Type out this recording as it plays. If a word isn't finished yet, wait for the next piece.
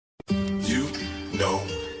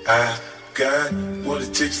I got what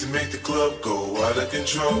it takes to make the club go out of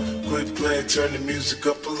control. Quit playing, turn the music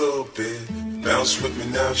up a little bit. Bounce with me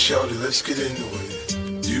now, shawty, let's get into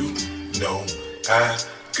it. You know I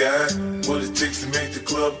got what it takes to make the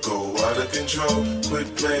club go out of control.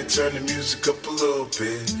 Quit playing, turn the music up a little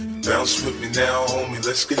bit. Bounce with me now, homie,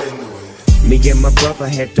 let's get into it. Me and my brother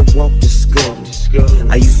had to walk to school.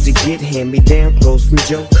 I used to get hand-me-down clothes from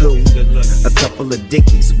Joe Cool. A couple of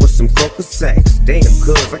Dickies with some Coca sacks. Damn,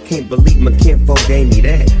 cuz I can't believe my kinfolk gave me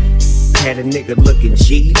that. Had a nigga looking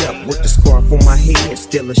G'd up with the scarf on my head,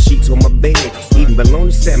 still a sheets on my bed, eating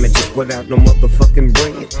bologna sandwiches without no motherfucking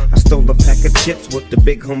bread. I stole a pack of chips with the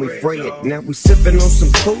big homie Fred. Now we sipping on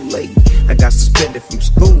some Kool-Aid. I got suspended from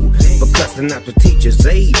school for cussing out the teacher's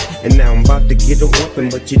aide, and now I'm about to get a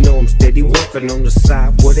whooping, but you know I'm steady working on the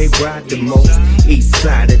side where they ride the most. East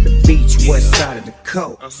side of the beach, west side of the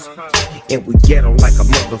coast, and we get on like a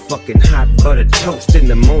motherfucking hot butter toast in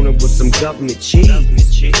the morning with some government cheese.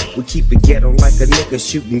 We keep it ghetto like a nigga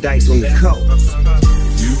shooting dice on the coast.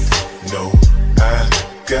 You know I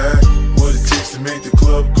got what it takes to make the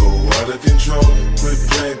club go out of control. Quit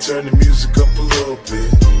playing, turn the music up a little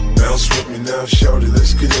bit. Bounce with me now, shawty,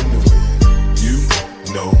 let's get into it.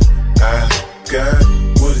 You know I got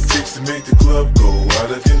what it takes to make the club go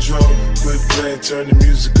out of control. Quit playing, turn the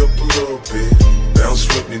music up a little bit. Bounce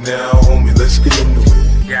with me now, homie, let's get into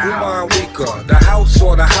it. Woman weaker, the house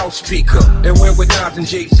or the house speaker. And when with Nas and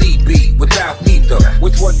Jay-Z be without either.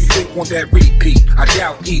 Which one you think want that repeat? I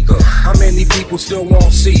doubt either. How many people still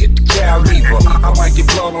won't see it? The cow lever. I might get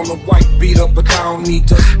blood on the white beater, but I don't need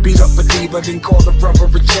to beat up a diva, then call the brother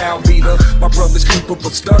a child beater. My brother's keeper,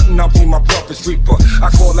 but stuntin', I'll be my brother's reaper. I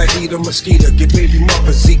call that heater mosquito, get baby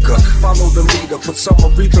mother Zika. Follow the leader, put some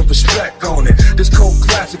Aretha respect on it. This cold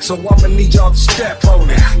classic, so I'ma need y'all to step on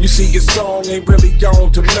it. You see your song ain't really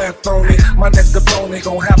on to left on it. My next opponent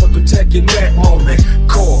gon' have a protect your neck moment.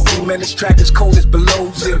 Core, man, this track is cold as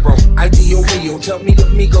below zero. Ideal Rio, tell me the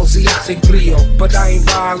Migo, see I say Leo. But I ain't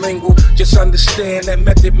bilingual, just understand that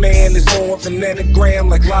Method Man is more of an anagram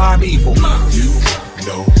like Live Evil. You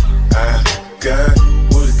know I got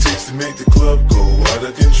what it takes to make the club go out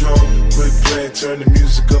of control. Quit playing, turn the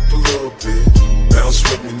music up a little bit. Bounce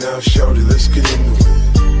with me now, shawty, let's get into it.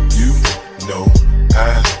 You know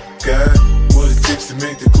I got what it takes to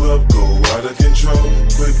make the club go out of control.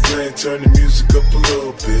 Quit playing, turn the music up a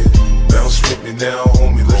little bit. Bounce with me now,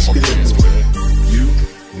 homie, let's get into it. You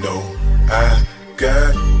know I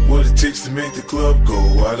got what it takes to make the club go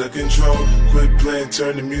out of control. Quit playing,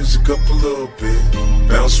 turn the music up a little bit.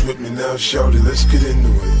 Bounce with me now, shawty, let's get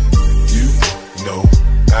into it. You know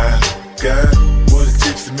I got what it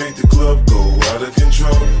takes to make the club go out of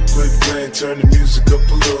control. Quit playing, turn the music up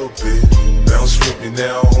a little bit. Bounce with me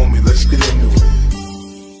now, homie, let's get into it.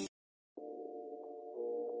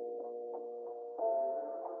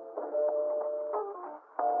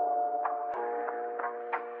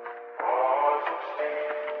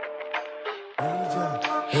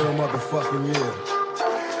 Hell motherfucking yeah.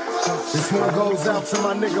 This one goes out to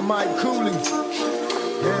my nigga Mike Cooley.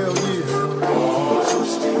 Hell yeah.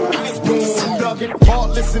 Boom, duggin',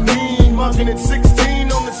 heartless and mean. Muggin' at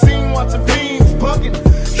 16 on the scene, watching fiends buggin'.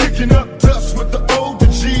 Kicking up dust with the older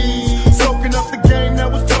G's. Soaking up the game that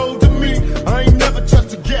was told to me. I ain't never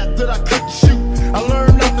touched a gap that I couldn't shoot. I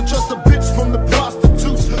learned not to trust a bitch from the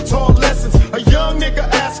prostitutes. Taught lessons, a young nigga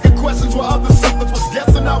asking questions while other suckers was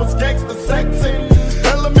guessing I was gangster sexing.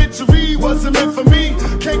 Elementary wasn't meant for me.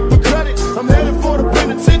 Cake for credit, I'm headed for the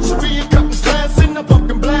penitentiary. And cutting class in, I'm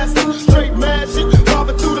fucking blasting. Straight mashing,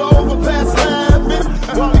 robbing through the overpass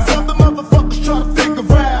laughing. While these other motherfuckers try to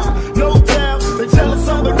figure out. No doubt, they jealous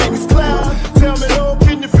other niggas clown.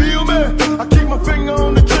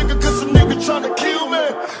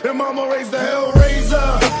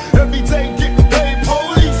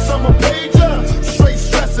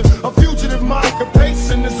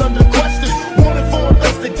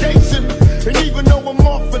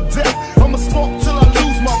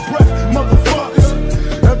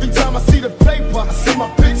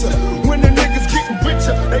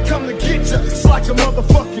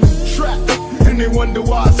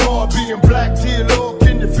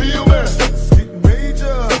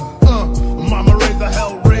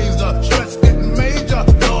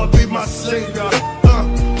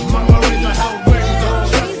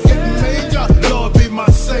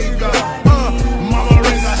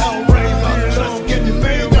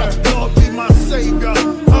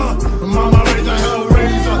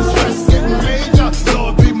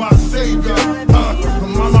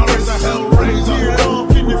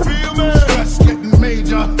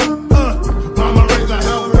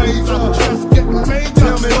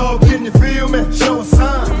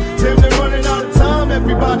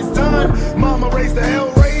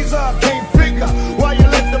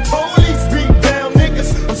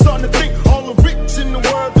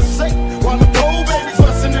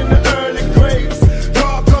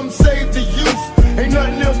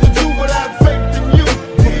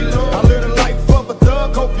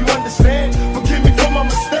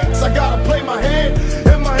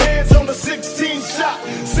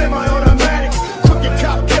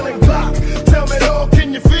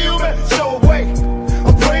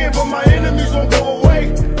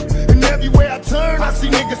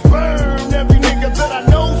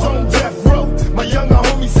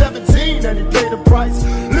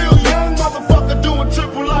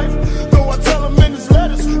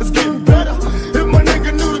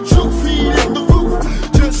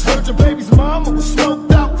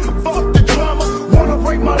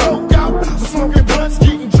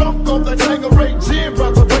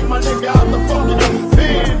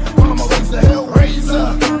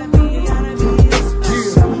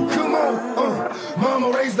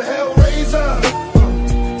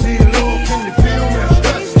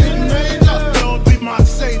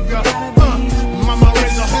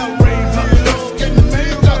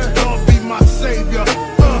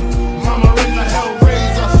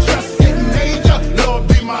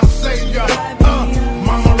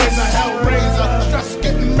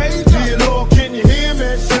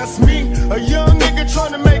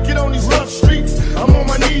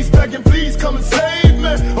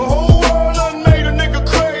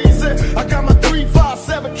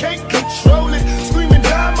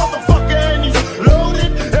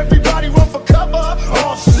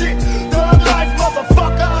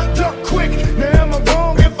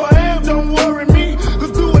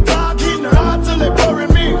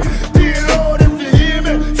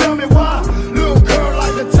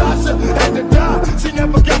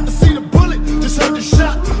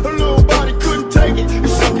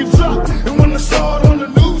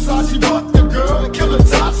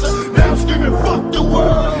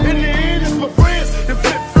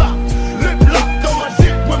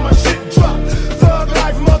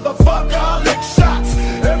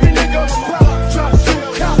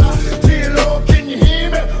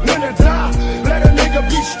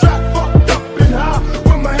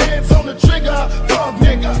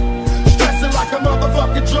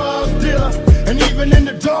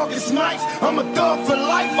 darkest nights. I'm a thug for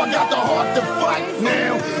life, I got the heart to fight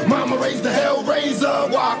now. Mama raised the hell raiser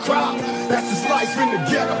while I cry. That's just life in the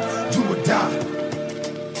ghetto, do or die.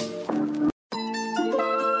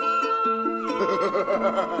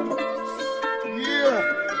 Yeah,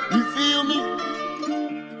 you feel me?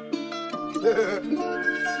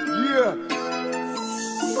 Yeah.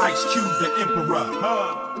 Ice Cube, the Emperor, huh?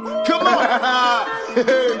 Come on!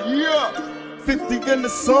 Yeah! 50 in the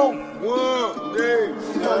song.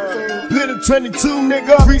 Little 22,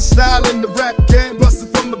 nigga. Freestyle in the rap game. Bustin'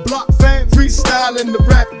 from the block, fam. Freestyle in the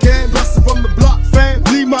rap game. Bustin' from the block, fam.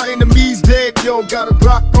 Leave my enemies dead. You don't got a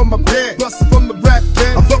Glock on my bed. Bustin' from the rap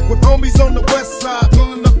game. I fuck with homies on the west side.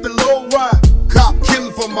 Pulling up the low ride. Cop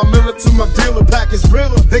killing from my miller to my dealer. Package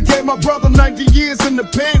realer. They gave my brother 90 years in the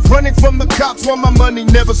pen. Running from the cops while my money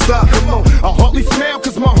never stopped. Come on. I hardly smile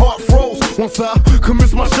cause my heart froze. Once I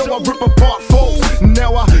commence my show, I rip apart foes.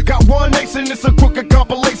 Now I got one nation, it's a crooked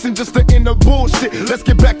compilation just to end the bullshit. Let's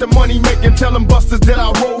get back to money making, tell them busters that I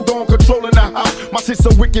rolled on, controlling the house. My shit so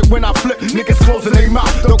wicked when I flip, niggas closing their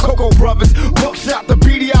mouth. The Coco Brothers, Buckshot, the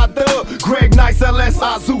BDI Dub, Greg Nice, LS,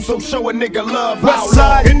 Azu, so show a nigga love. West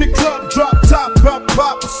side in the club, drop top,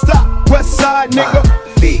 pop, stop. West side, nigga.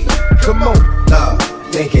 Beat, come on,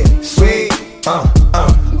 make it sweet.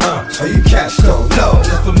 So you cash don't know.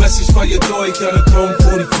 Left a message by your door, you got a Chrome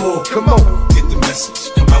 44. Come on, get the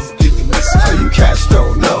message, come out and get the message. So you cash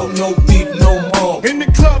don't know. No beef, no more. In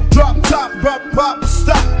the club, drop top, pop,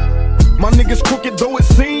 stop. My niggas crooked though it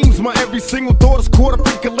seems. My every single thought is caught up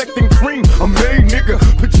in collecting cream. I'm made, nigga.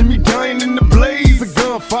 Picture me dying in the blaze. A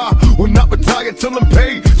gunfire will not retire till I'm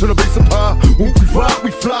paid. Turn the bass up high. When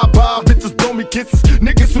we fly by. Bitches blow me kisses.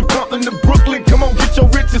 Niggas from Compton to Brooklyn. Come on, get your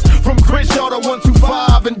riches. From Crenshaw to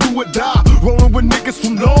 125 and do or die. Rolling with niggas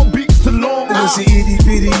from Long Beach to Long Island. Was an itty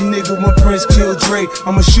bitty nigga when Prince killed Dre.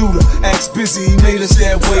 I'm a shooter, acts busy, he made us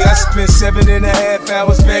that way. I spent 7.5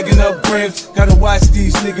 hours bagging up grams. Gotta watch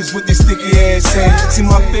these niggas with their sticky ass hands. See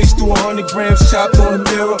my face through 100 grams chopped on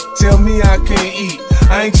the mirror. Tell me I can't eat.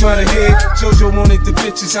 I ain't tryna hit. Jojo wanted the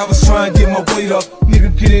bitches, I was trying to get my weight up.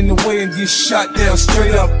 Nigga get in the way and get shot down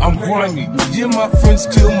straight up. I'm grimy. Yeah, my friends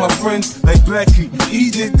kill my friends like Blackie.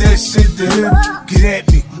 He did that shit to him. Get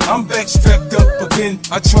at me. I'm back strapped up again.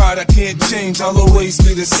 I tried, I can't change. I'll always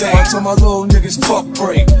be the same. I told my little niggas fuck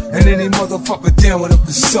break, and any motherfucker down enough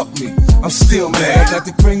to suck me. I'm still mad. Got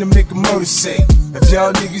the green to make a murder say. If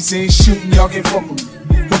y'all niggas ain't shooting, y'all can't fuck with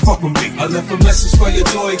me. Don't fuck with me. I left a message by your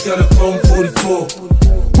door. You got a Chrome 44.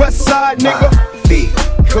 West side, nigga. Beat,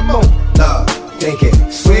 come on, think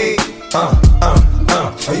it sweet.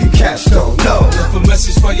 So you cash don't know. Left a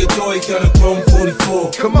message by your door. You got a Chrome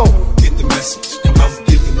 44. Come on, get the message. Come out and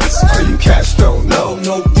get the message. So you cash don't know.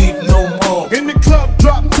 No beef, no more. In the club,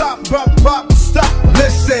 drop top, pop, stop.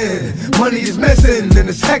 Listen, money is missing and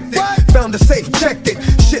it's hectic. Found a safe, checked it.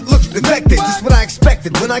 Shit looks neglected. Just what I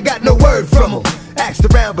expected when I got no word from him. Asked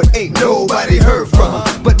around but ain't nobody heard from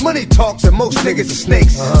him. But money talks and most niggas are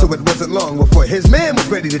snakes. So it wasn't long before his man was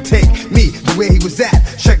ready to take me the way he was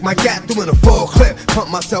at. Check my gat through in a full clip. Pump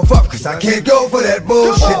myself up cause I can't go for that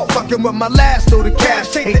bullshit. Fucking with my last though the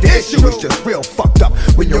cash ain't the issue. It's just real fucked up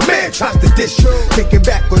when your man tries to dish you. Thinking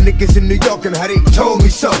back on niggas in New York and how they told me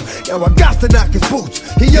so. Yo, I got to knock his boots.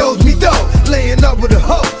 He owes me dough. Laying up with a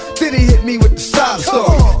hoe. Then he hit me with the sob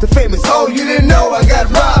story. The famous, oh you didn't know I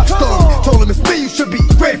got robbed story. Told him it's me you should be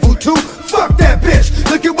grateful to. Fuck that bitch,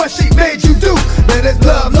 look at what she made you do. Man, there's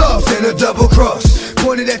love lost and a double cross.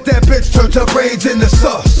 Pointed at that bitch, turned her brains into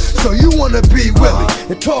sauce. So you wanna be Willie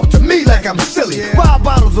and talk to me like I'm silly. 5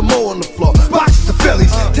 bottles of more on the floor, boxes of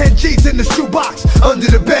Phillies, 10 G's in the shoebox, under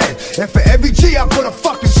the bed. And for every G I put a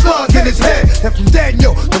fucking slug in his head. And from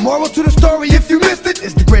Daniel, the moral to the story, if you missed it,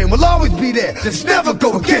 Instagram will always be there. Just never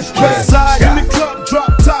go against me. West side in the club,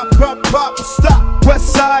 drop top, pop, stop.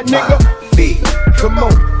 West side, nigga. Beat, come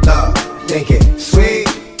on, think it sweet.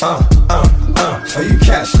 So you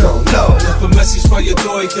cash don't know. Left a message by your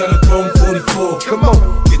door, you got a Chrome 44. Come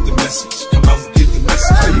on, get the message. Come out and get the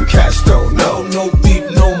message. So you cash don't know. No beef,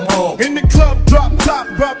 no more. In the club, drop top,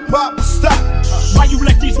 pop, stop. Why you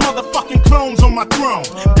let these motherfucking clones on my throne?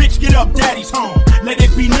 Bitch, get up, daddy's home. Let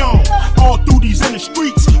it be known. All through these in the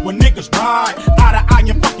streets, when niggas ride eye to eye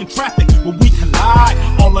in fucking traffic, when we collide.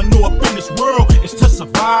 All I know up in this world is to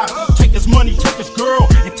survive. Take his money, take his girl,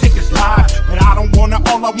 and take his life. But I don't wanna,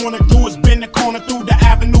 all I wanna do is bend the corner through the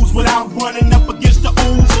avenues without running up against the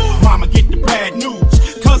ooze. Mama, get the bad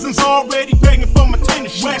news. Cousins already begging for my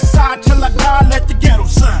tennis shoes. West side till I die, let the ghetto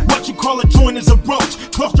sign. What you call a joint is a roach.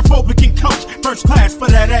 Claustrophobic and coach, first class for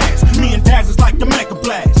that ass. Me and Daz is like the Mega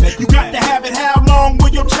Blast. You got to have it, how long will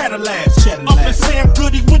your chatter last? Up in Sam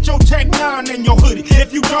Goody with your Tech 9 and your hoodie.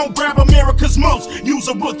 If you don't grab America's most. Use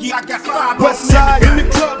a rookie, I got 5 West side in the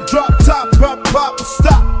club, drop top, pop,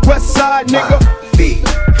 stop. West side, nigga. Beat,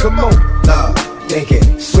 come on, make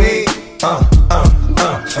it sweet.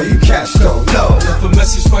 Are you cash don't know? If a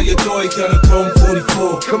message by your door, you gotta come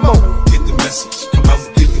 44. Come on, get the message. Come out,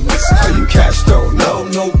 get the message. Are you cash don't know?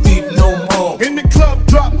 No beef, no more. In the club,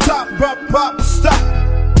 drop top, pop, stop.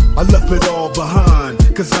 I left it all behind,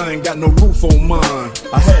 cause I ain't got no roof on mine.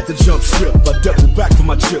 I had to jump ship, I doubled back for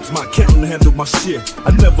my chips. My accountant handled my shit.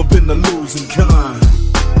 I never been the losing kind.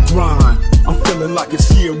 Grind, I'm feeling like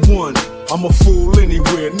it's year one. I'm a fool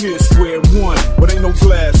anywhere near square one. But ain't no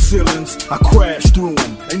glass ceilings, I crash through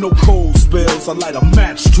them. Ain't no cold spells, I light a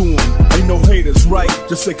match to them. Ain't no haters, right?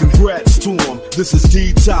 Just say congrats to them. This is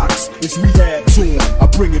detox, it's rehab to them. I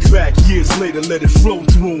bring it back years later, let it flow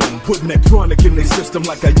through them. Putting that chronic in their system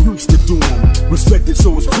like I used to do them. Respect it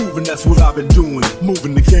so it's proven, that's what I've been doing.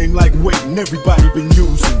 Moving the game like weighting, everybody been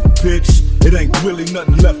using. Bitch, it ain't really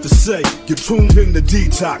nothing left to say. Get tuned in to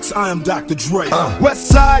detox, I am Dr. Dre. West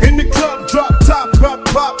side in the club, drop top,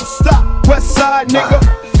 pop, stop. West side, nigga.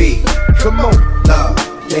 Beat, come on,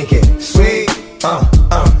 make it sweet.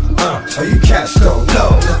 Are you cash don't know?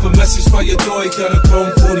 If a message by your door, you gotta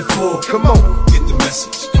come 44. Come on, get the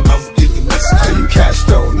message. Come out, get the message. Are you cash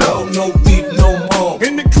don't know? No beef, no more.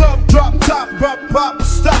 In the club, drop top, pop,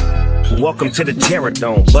 stop. Welcome to the Terror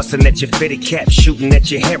Dome. Bustin' at your fitted cap, shooting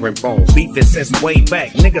at your herringbone. Beefin' since way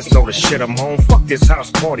back, niggas know the shit I'm home. Fuck this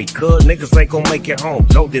house party, cuz niggas ain't gon' make it home.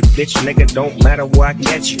 Know this bitch, nigga, don't matter where I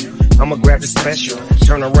catch you. I'ma grab the special,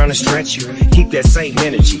 turn around and stretch you. Keep that same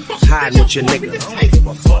energy, hide with your nigga.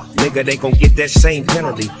 Nigga, they gon' get that same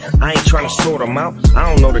penalty. I ain't tryna sort them out, I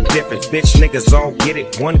don't know the difference. Bitch, niggas all get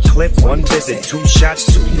it. One clip, one visit, 2 shots,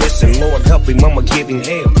 2 missing. Lord help him, I'ma give him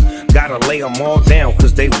hell. Gotta lay them all down,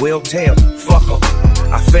 cause they will tell. Fuck em.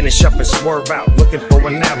 I finish up and swerve out, looking for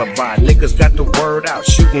an alibi. Niggas got the word out,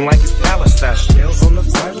 shooting like it's Palestine. Shells on the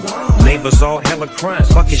sideline. Neighbors all hella crying,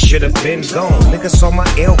 fuck it should've been gone. Niggas saw my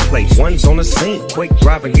L plate, one's on the scene. Quick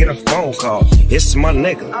drive and get a phone call. It's my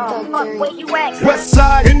nigga. Oh, fuck, where you at? West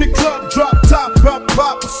side in the club, drop top,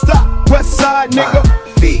 pop, stop. West side, nigga.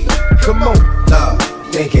 Beat, come on,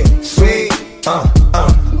 make it sweet.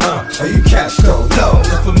 Are you cash don't know?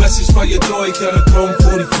 If a message by your door, you gotta come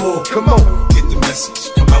 44. Come on, get the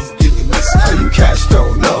message. Come out, get the message. Are you cash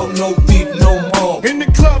don't know? No beef, no more. In the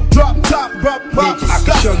club, drop top, pop, stop. I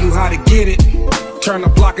can show you how to get it. Turn a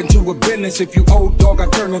block into a business. If you old dog, I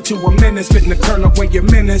turn into a menace. Fitting the turn up when you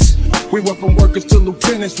menace. We went from workers to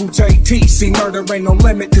lieutenants. Wu-Tang T. See, murder ain't no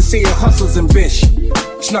limit to seeing hustlers and bitch.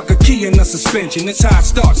 Snuck a key in the suspension. It's how it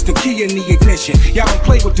starts. The key in the ignition. Y'all don't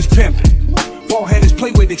play with this pimpin'. Ballheaders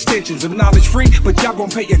play with extensions of knowledge free, but y'all gon'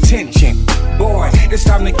 pay attention. Boy, it's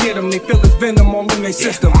time to get them. They feel it's venom all in their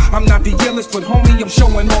system. I'm not the illest, but homie, I'm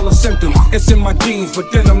showing all the symptoms. It's in my genes, but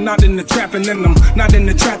then I'm not in the trapping in them. Not in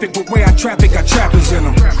the traffic, but where I traffic, got trappers in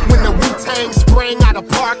them. When the Wu-Tang sprang out of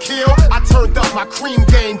Park Hill, I turned up my cream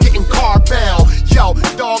game, getting Carvel. Yo,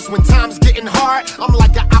 dogs, when time's getting hard, I'm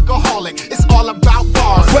like an alcoholic. It's all about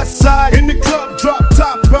bars. West side in the club, drop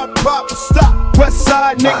top, pop, stop. West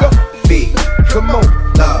side, nigga. Beat, come on,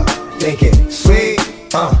 make it sweet.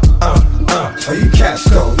 Are you cash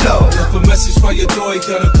don't know? If a message by your door, you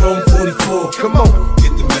gotta come 44. Come on,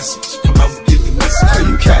 get the message. Come out, get the message. Are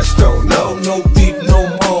you cash don't know? No beef, no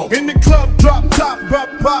more. In the club, drop top,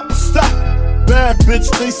 pop, stop. Bad bitch,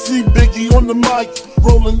 they see Biggie on the mic.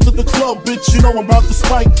 Rolling to the club, bitch, you know I'm about to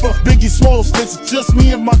spike. Fuck Biggie Smalls, it's just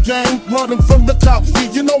me and my gang. Running from the cops,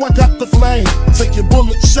 you know I got the flame. Take your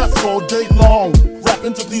bullet shots all day long. Rap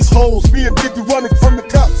into these holes, me and Biggie running from the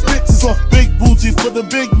cops. Bitches are big booty for the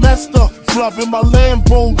big master. Driving my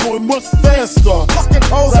Lambo, going much faster. Fucking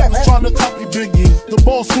hoes, rappers trying to copy Biggie. The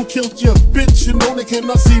boss who killed your bitch, you know they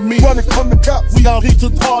cannot see me. Running from the cops, we out here to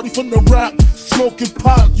party from the rap. Smoking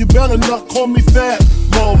pot, you better not call me fat.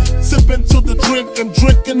 Mom, sipping to the drink and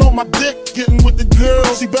drinking on my dick. Getting with the girl,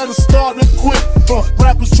 she better start it quick.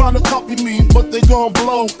 Rappers trying to copy me, but they gon'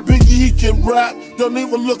 blow. Biggie, he can rap, don't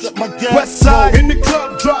even look at my gas. West side in the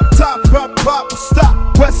club, drop top, pop,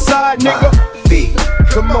 stop. West side, nigga. Beat,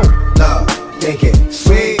 come on, make it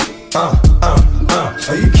sweet.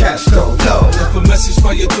 Are you cash don't know? If a message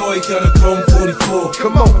by your door, you gotta come 44.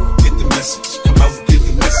 Come on, get the message. Come out, get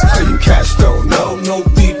the message. Are you cash don't know? No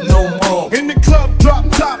beef, no more. In the club, drop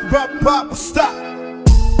top, pop, stop.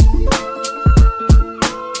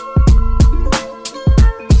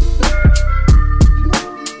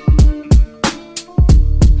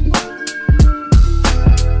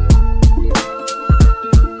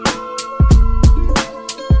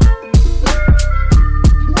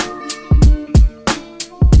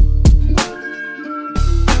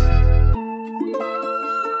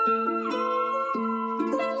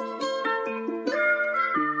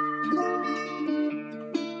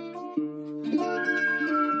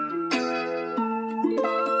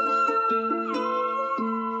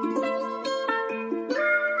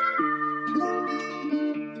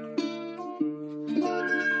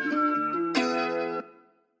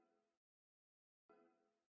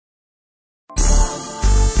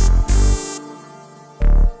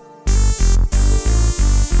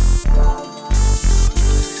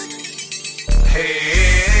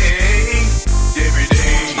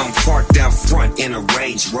 front in a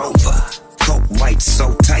Range Rover. Coke white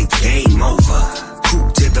so tight, game over.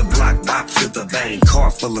 Coupe to the block, bop to the bang.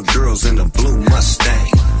 Car full of girls in a blue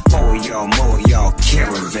Mustang. More y'all,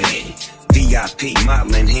 caravan. VIP,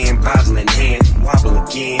 model in hand, bottle in hand, wobble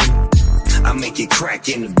again. I make it crack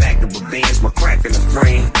in the back of a Benz, my crack and a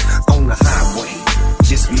friend. On the highway,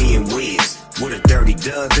 just me and Wiz. With a dirty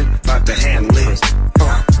dozen, about to handle it.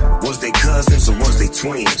 Was they cousins or was they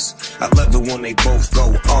twins? I love it when they both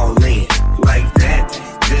go all in. Like that,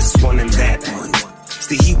 this one and that one.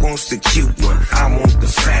 See, he wants the cute one, I want the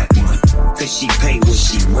fat one. Cause she pay what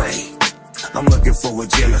she weigh. I'm looking for a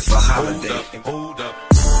Jennifer Holiday. Hold up.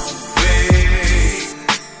 Wait,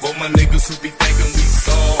 for my niggas who be thinking we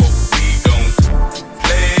soft, we don't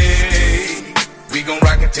play. We gon'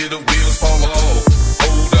 rock it till the wheels fall off.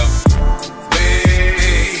 Hold up.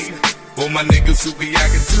 Wait, for my niggas who be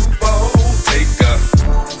acting too bold, take a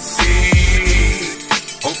seat.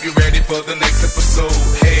 Hope you're ready for the next episode.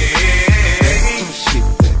 Hey, shit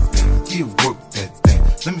that thing, you work that thing.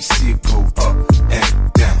 Let me see it go up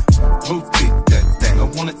and down. Rotate that thing, I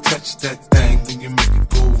wanna touch that thing. Then you make it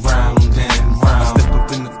go round and round. I step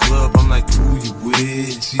up in the club, I'm like, who you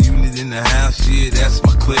with? She unit in the house, yeah, that's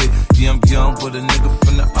my clique. Yeah, I'm young, but a nigga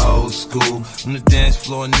from the old school. On the dance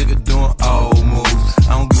floor, a nigga doing old moves.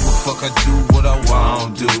 I don't give a fuck, I do what I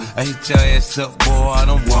want to. I hit your ass up, boy, I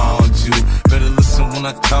don't want you. Better listen when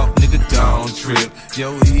I talk, nigga, don't trip.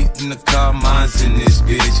 Yo, heat in the car, mine's in this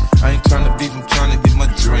bitch. I ain't tryna beef, I'm tryna get my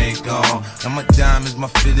drink on. And my diamonds, my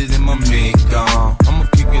fitted and my mink on. I'ma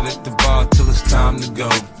kick it at the bar till it's time to go.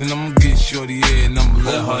 Then I'ma get shorty here and I'ma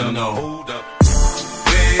let her know. Hold up.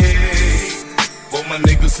 Wait, for my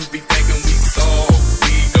niggas who be thinking we soft,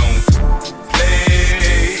 we don't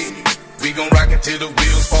play. We gon' rock it till the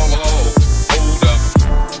wheels fall off. Hold up.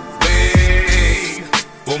 Wait,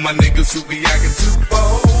 for my niggas who be acting too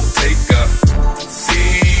bold, take a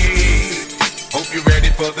seat. Hope you're ready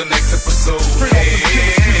for the next episode. Hey,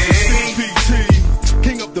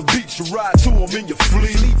 King up the beach, you ride to him in your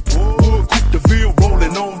fleet. Wood, Coupe de Ville,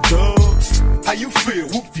 rolling on dubs. How you feel?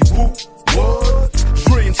 Whoop-de-whoop, what?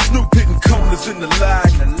 Dre and Snoop hitting corners in the lag.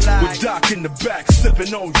 With Doc in the back,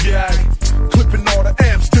 sipping on yak. Clipping all the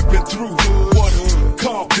amps, dipping through Wood.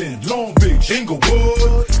 Compton, Long Beach,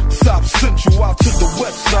 Inglewood. South Central out to the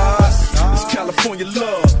west side. It's California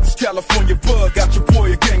love, it's California bug. Got your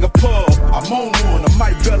boy a gang of pub. I'm on one, I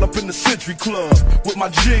might bell up in the Century Club. With my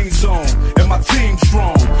jeans on, and my team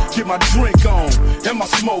strong. Get my drink on, and my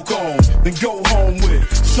smoke on. Then go home with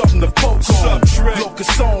something to poke on.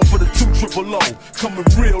 Locust on for the 200. Coming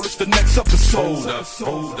real, it's the next episode.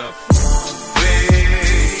 Hold up.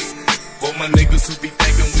 Wait, for my niggas who be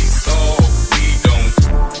thinking we soft, we don't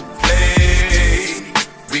play.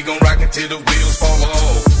 We gon' rock it till the wheels fall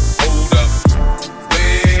off. Hold up.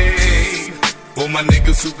 Wait, for my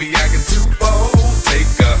niggas who be acting too bold,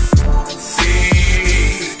 take a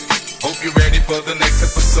seat. Hope you're ready for the next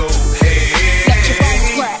episode. Hey, got your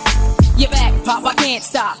bones cracked, your back pop, I can't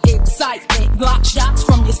stop. Excitement, Glock shots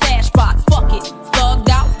from your stash spot. Fuck it, thugged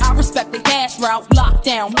out, I respect the cash route.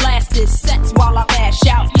 Lockdown, blasted sets while I mash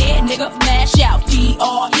out. Yeah, nigga, mash out.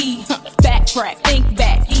 G-R-E, backtrack, think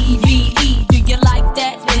back. E-V-E, do you like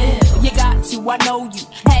that? Yeah, you got to, I know you.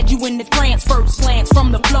 Had you in the trance, first glance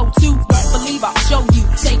from the flow too. Don't believe I'll show you,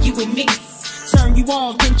 take you with me. Turn you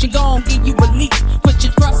on, pinch you gon', give you relief. Put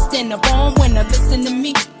your trust in the born winner, listen to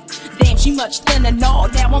me. Damn, she much thinner, no,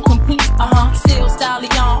 now I'm complete. Still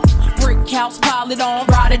stallion, brick house, pile it on.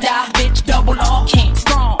 Ride or die, bitch, double R, can't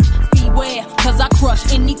strong. Beware, cause I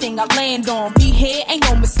crush anything I land on. Be here, ain't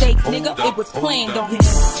no mistake, nigga, it was planned on. Wait,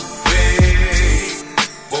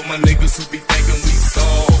 for my niggas who be thinking we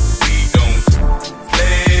soft, we don't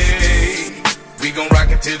play. We gon' rock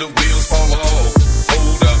it till the wheels fall off.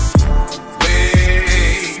 Hold up.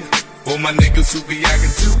 Wait, for my niggas who be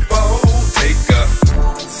acting too bold, take a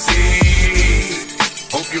seat.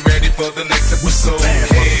 Hope you're ready for the next episode.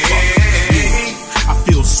 Hey, I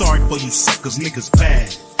feel sorry for you suckers, niggas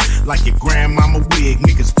bad. Like your grandmama wig,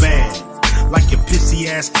 niggas bad. Like your pissy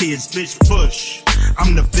ass kids, bitch push.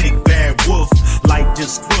 I'm the big bad wolf, like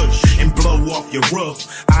just push and blow off your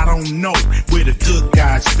roof. I don't know where the good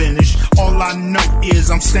guys finish. All I know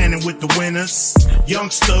is I'm standing with the winners.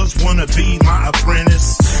 Youngsters wanna be my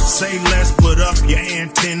apprentice. Say less, put up your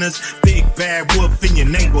antennas. Big bad wolf in your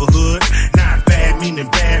neighborhood. Not bad meaning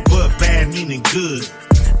bad, but bad meaning good.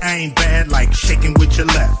 I ain't bad like shaking with your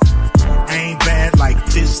left. I ain't bad like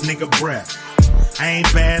this nigga breath. I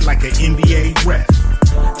ain't bad like an NBA ref.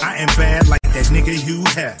 I am bad like that nigga Hugh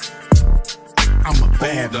Hef. I'm a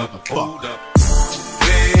bad motherfucker.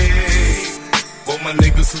 Wait, for my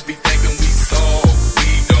niggas who be thinking we soft, we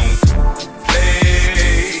don't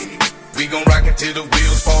We gon' rock it till the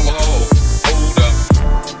wheels fall off. Hold up,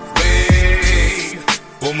 wait.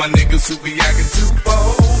 For my niggas who be acting too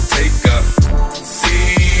bold, take a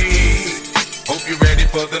seat. Hope you're ready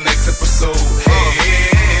for the next episode.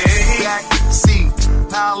 Hey, back seat,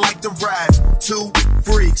 how I like to ride. Two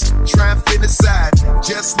freaks, try and fit inside.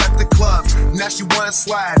 Just left the club, now she wanna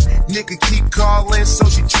slide. Nigga keep calling, so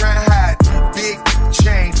she try and hide. Big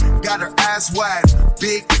chain, got her eyes wide.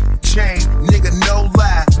 Big chain, nigga no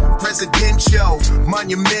lie. Presidential,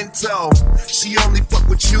 monumental. She only fuck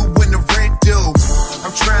with you when the rent due.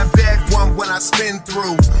 I'm trying to bag one when I spin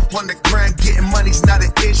through. On the grind, getting money's not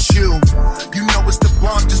an issue. You know it's the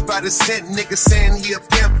bomb just by the cent. Nigga saying he a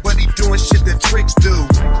pimp, but he doing shit that tricks do.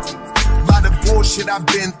 Lot of bullshit I've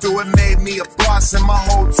been through, it made me a boss and my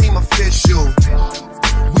whole team official.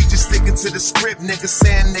 We just sticking to the script, niggas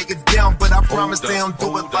saying nigga down, but I promise they don't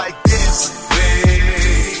do it like this.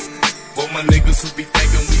 Wait, for my niggas who be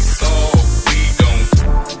thinking we soft, we don't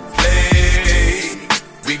play.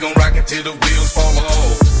 We gon' rock it till the wheels fall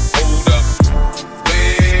off. Hold up,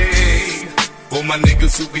 wait. For my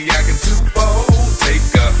niggas who be acting too bold,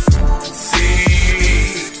 take a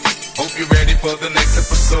seat. Hope you're ready for the next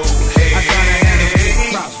episode. Hey, I gotta handle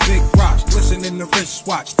big rocks, glistening the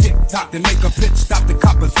wristwatch, tick tock to make a pit stop the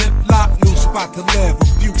cop a zip lock. New spot to live, a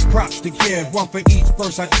few props to give. One for each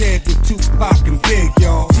verse I did with Tupac and Big,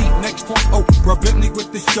 y'all. Deep next to Oprah, Bentley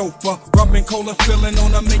with the chauffeur. Rum and cola filling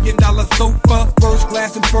on $1 million sofa. First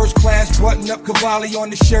class and first class, button up Cavalli on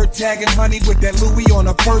the shirt, tagging honey with that Louis on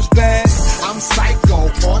her purse bag. I'm psycho,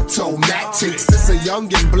 automatics. This a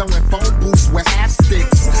youngin' blowing phone booths with half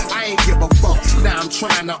sticks. I ain't give a fuck. Now I'm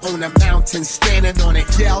trying to own a mountain, standing on it,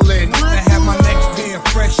 yelling. I have my next day of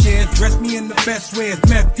fresh air. Dress me in the best way, it's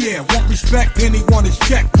meth, yeah. Won't respect anyone, is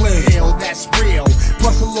check clear. Hell, that's real.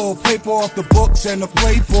 Plus a little paper off the books and a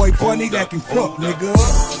Playboy bunny that can cook, nigga.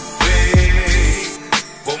 Wait,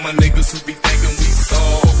 for my niggas who be thinking we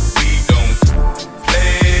soft, we don't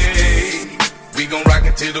play. We gon' rock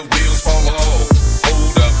it till the wheels fall off.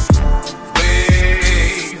 Hold up,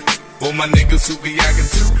 wait. For my niggas who be acting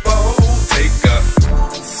too bold, take a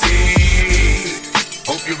seat.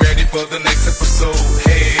 Hope you're ready for the next episode.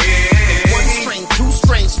 Hey, 1 string, 2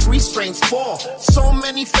 strings, 3 strings, 4. So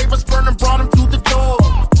many favors, burning, brought them through the door.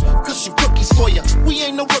 Cushion cookies for ya, we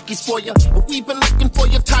ain't no rookies for ya. But we been looking for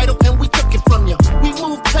your title and we took it from ya. We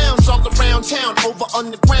moved pounds all around town, over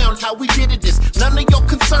underground. How we did it is none of your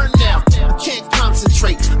concern now. I can't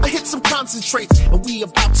concentrate, I hit some concentrates, and we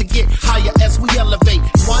about to get higher as we elevate.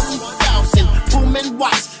 1,000 booming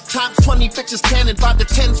watts, times 20 bitches cannon by the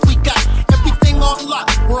 10s we got. Everything on lock,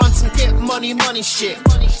 we're on some get money shit.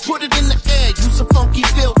 Put it in the air, use a funky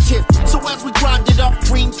field tip. So as we grind it up,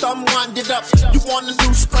 green thumb wind it up. You want a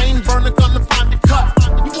new strain, burn a gun to find the cup.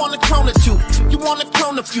 You want a clone or two, you want to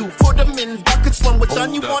clone a few. Put them in buckets when we're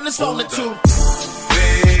done, you want to zone it too.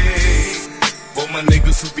 wait. For my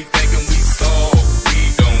niggas who be thinking we soft, we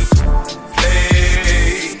don't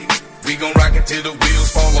play. We gon' rock it till the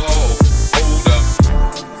wheels fall off. Hold up,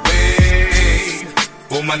 wait.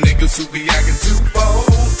 For my niggas who be acting too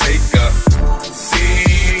bold, take a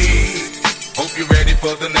seat. Hope you're ready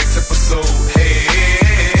for the next episode.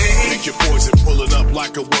 Hey, pick your poison, pulling up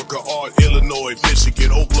like a work of art. Illinois,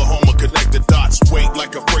 Michigan, Oklahoma, connect the dots. Wait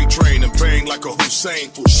like a freight train and bang like a Hussein.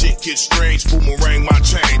 For shit gets strange, boomerang my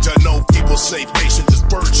change. I know people say patience is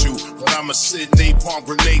virtue, but I'ma sit napalm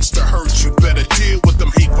grenades to hurt you. Better deal with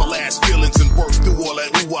them hateful ass feelings and work through all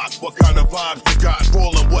that ooh-ah. What kind of vibe you got?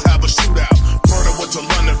 Rollin', we'll have a shootout. Murder went to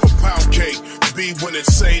London for pound cake. B went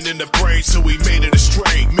insane in the brain, so we made it a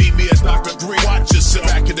strain. Meet me at Dr. Green, watch yourself.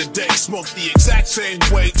 Back in the day, smoke the exact same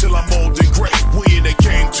way till I'm old and gray. We in the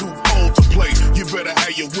game too old to play. You better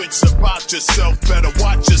have your wits about yourself. Better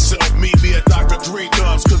watch yourself. Meet me at Dr. Green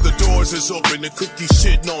Thumbs, cause the doors is open. The cookie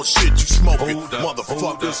shit, no shit, you smoking,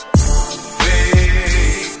 motherfuckers.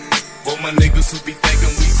 wait. For my niggas who be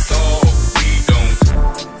thinking we soft, we don't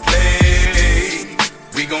play.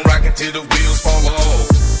 We gon' rock it till the wheels fall off.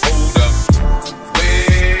 Hold up,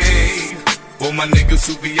 wait. For my niggas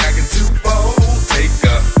who be acting too bold, take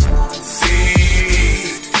a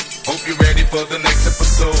seat. Hope you're ready for the next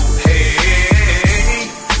episode. Hey.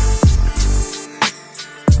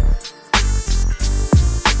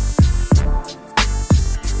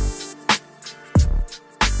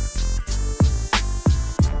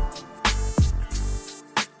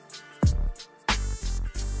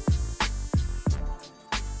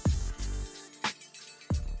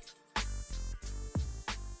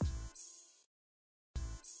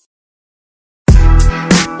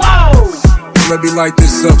 Let me light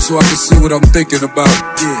this up so I can see what I'm thinking about.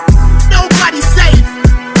 Yeah. Nobody's safe.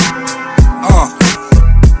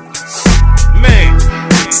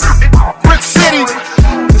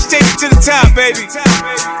 to the top, baby. 50.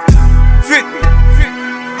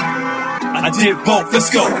 I did both, let's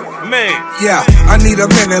go. Man. Yeah, I need a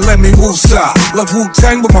minute, let me move side. Love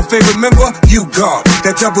Wu-Tang with my favorite member, you God.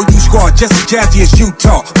 That W squad, just as jazzy as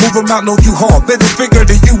Utah. Move them out, know you hard, better figure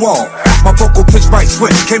than you all. My vocal pitch right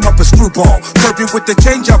switch, came up a screwball. Curb you with the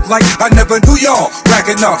change up like I never knew y'all.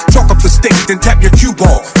 Racking up, chalk up the stick, then tap your cue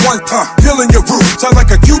ball. One filling your roof, sound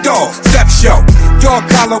like a Q-dog. Step show, dog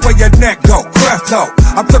collar where your neck go. Craft low,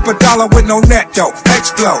 I flip a dollar with no net though.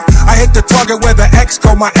 Explode, I hit the target where the X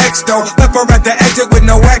go. My ex though, left her at the exit with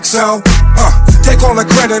no XO. Take all the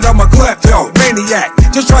credit, I'm a klepto, maniac,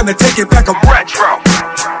 just trying to take it back a retro.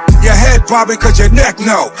 Your head bobbing cause your neck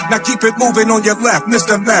no. Now keep it moving on your left,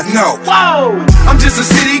 Mr. Meth, no. Whoa! I'm just a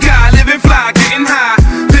city guy, living fly, getting high.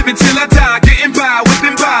 Living till I die, getting by,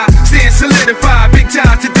 whipping by. Staying solidified, big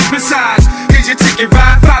ties to different sides. Here's your ticket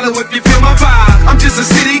ride, follow if you feel my vibe. I'm just a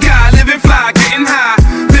city guy, living fly, getting high.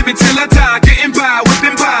 Living till I die, getting by,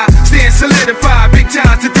 whipping by. Staying solidified, big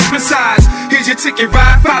ties to different sides. Here's your ticket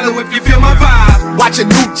ride, follow if you feel my vibe. Watching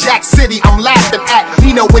New Jack City, I'm laughing at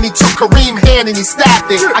Nino when he took Kareem hand and he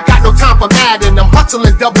stabbed it. I got no time for Madden, I'm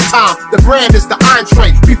hustling double time. The brand is the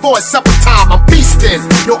entree, before it's supper time, I'm feasting.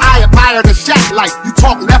 Yo, I admire the shack life. You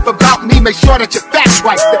talk left about me, make sure that your facts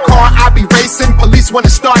right. The car I be racing, police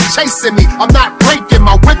wanna start chasing me. I'm not breaking,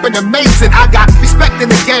 my whipping amazing. I got respect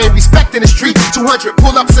in the game, respect in the street. 200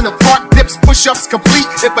 pull-ups in the park, dips, push-ups complete.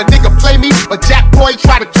 If a nigga play me, a jack boy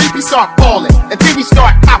try to creep, he start balling. And then he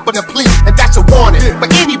start copping a plea, and that's a warning.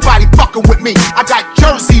 But anybody fucking with me, I got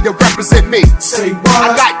Jersey to represent me. Say what?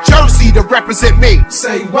 I got Jersey to represent me.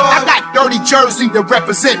 Say what? I got dirty Jersey to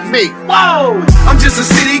represent me. Whoa! I'm just a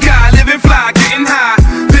city guy, living fly, getting high.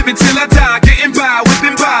 Living till I die, getting by,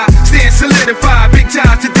 whipping by. Staying solidified, big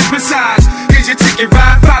ties to different sides. Here's your ticket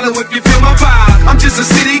ride, follow if you feel my vibe. I'm just a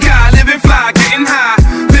city guy, living fly, getting high.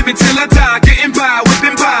 Living till I die, getting by,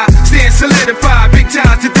 whipping by. Staying solidified, big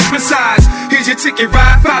ties to different sides. Here's your ticket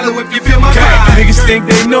ride, follow if you feel my vibe. Niggas think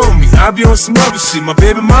they know me, I be on some other shit. My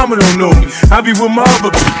baby mama don't know me, I be with my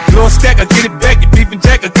other Lord stack, I get it back, you beef and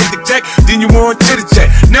jack, I get the jack. Then you want chitter chat,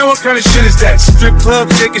 now what kind of shit is that? Strip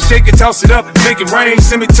club, shake it, toss it up, make it rain.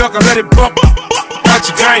 Send me talk, I let it bump. Out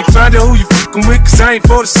your gang, find out who you fucking with, cause I ain't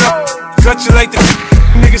for the suck. Cut you like the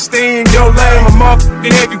niggas stay in your lane. I'm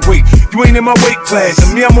motherfucking heavyweight, you ain't in my weight class.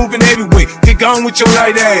 And me, I'm moving heavyweight, get on with your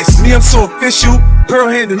light ass. Me, I'm so official, pearl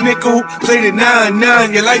hand a nickel. Played it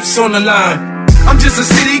 9-9, your life's on the line. I'm just a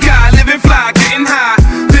city guy, living fly, getting high.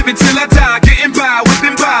 Living till I die, getting by,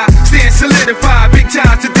 whipping by. Staying solidified, big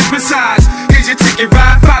ties to different sides. Here's your ticket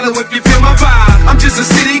ride, follow if you feel my vibe. I'm just a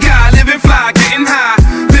city guy, living fly, getting high.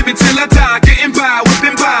 Living till I die, getting by,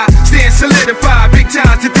 whipping by. Staying solidified, big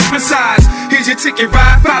ties to different sides. Here's your ticket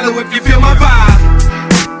ride, follow if you feel my vibe.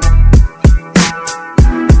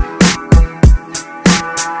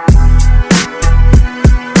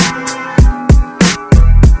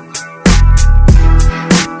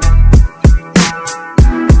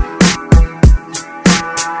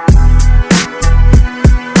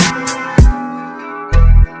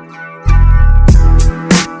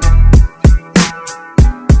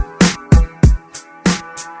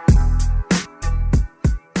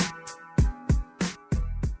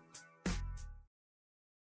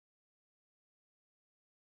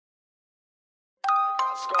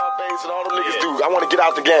 Scarface and all them niggas do. I want to get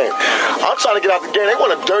out the game. I'm trying to get out the game. They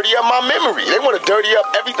want to dirty up my memory. They want to dirty up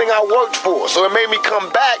everything I worked for. So it made me come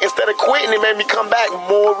back. Instead of quitting, it made me come back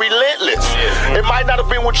more relentless. It might not have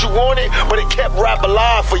been what you wanted, but it kept rap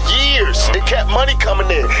alive for years. It kept money coming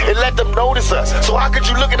in. It let them notice us. So how could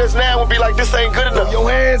you look at us now and be like, this ain't good enough? Throw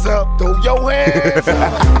your hands up. Throw your hands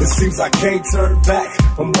up. It seems I can't turn back.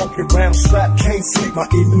 I'm walking around strapped, can't sleep. My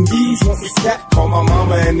enemies want me stacked. Call my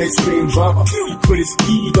mama and they scream drama. He put his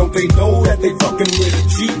key, don't they know that they fucking with a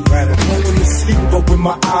G? Right, I'm going to sleep, but with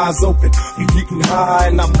my eyes open. You getting high,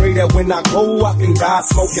 and I pray that when I go, I can die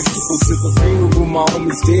smoking. People to the funeral, my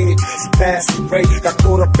homies dead. She passed away, got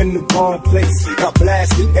caught up in the wrong place. Got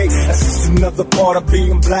blasted, hey, that's just another part of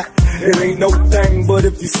being black. It ain't no thing, but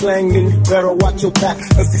if you slang, then you better watch your back.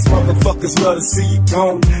 Cause these motherfuckers love to see you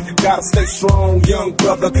gone. You gotta stay strong, young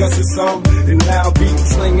brother, cause it's on. And I'll be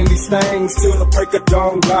slinging these things till the break of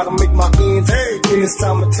dawn. Gotta make my ends, hey, and it's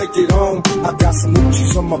time to take it home. I got some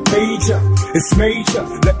Uchis on my pager, it's major.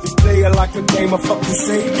 Let me play it like a game of fucking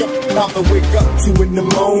Savior. About to wake up 2 in the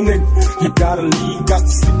morning. You gotta leave, got to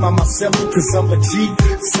sleep by myself, cause I'm a G.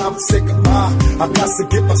 It's time to say goodbye. I got to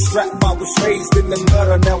get my strap. I was raised in the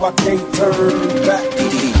gutter, now I can't turn back.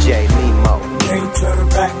 DJ Nemo. Can't turn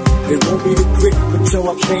back. It won't be the quick, but yo,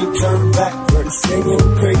 I can't turn back. It's singing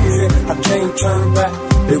crazy, I can't turn back.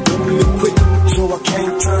 It won't be the quick, but yo, I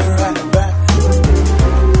can't turn back.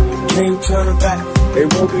 turn back. They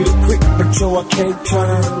want me to quit, but yo, I can't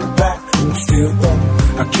turn back. I'm still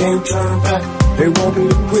thugging, I can't turn back. They want me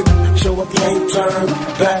to quit, but yo, I can't turn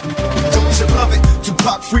back. Don't you love it?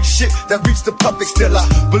 Tupac freak shit that reached the public. Still I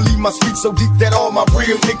believe my speech so deep that all my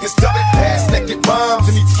real niggas done it. Ass naked rhymes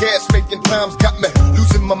and these cash making times got me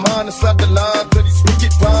losing my mind inside the line. To these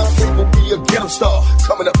wicked rhymes, they will be a ghetto star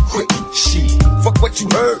coming up quick. Shit, fuck what you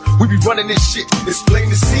heard, we be running this shit. It's plain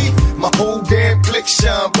to see, my whole damn clique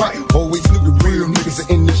shine bright. Always knew the real niggas are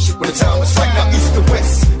in this shit when the time is right. Now east to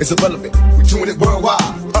west, it's irrelevant, we doing it worldwide.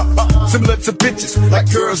 Similar to bitches,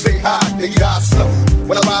 like girls they hide, they die slow.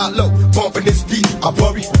 When I ride low, bumping this beat, I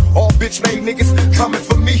worry. All bitch made niggas coming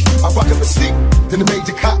for me. I rock up a seat, then the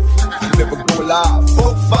major cop. Never go alive.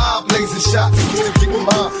 4-5 blazing shots. Still keep my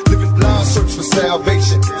mind living blind, search for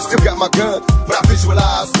salvation. Still got my gun, but I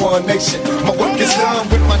visualize one nation. My work is done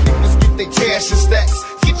when my niggas get their cash and stacks.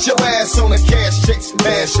 Get your ass on the cash checks,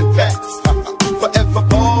 mash and packs. Forever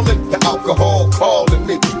ballin', the alcohol calling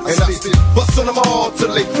me. And I still bust on them all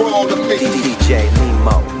till they crawl to me. DJ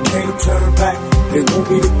Nemo. Can't turn back. They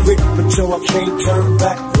want me to quit, but yo, I can't turn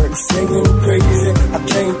back. We're singing crazy, I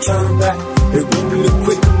can't turn back. They want me to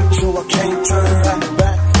quit, but yo, I can't turn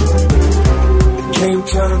back. Can't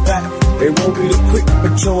turn back. They want me to quit,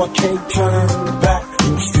 but yo, I can't turn back.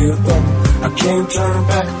 I'm still thugging, I can't turn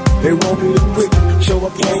back. They want me to quit, but yo, I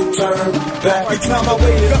can't turn back. Every time I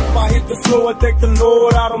wake up, I hit the floor, I thank the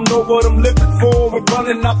Lord. I don't know what I'm living for, I'm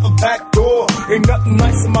running out the back door. Ain't nothing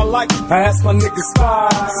nice in my life, I ask my niggas why.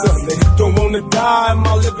 Suddenly, don't wanna die,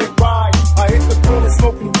 my living right. I hit the corner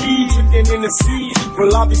smoking weed, drinking in the sea.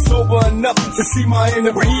 Will I be sober enough to see my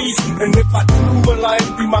enemies? And if I do, will I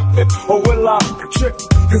empty my clip, or will I trip?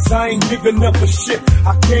 Cause I ain't giving up a shit,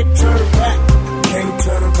 I can't turn back. Can't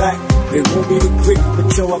turn back. They want me to quit,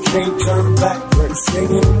 but yo, I can't turn back. We're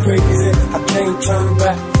singing crazy, I can't turn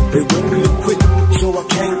back. They want me to quit, but yo, I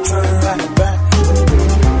can't turn back.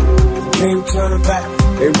 Can't turn back.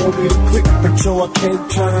 They want me to quit, but yo, I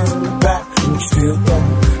can't turn back. I'm still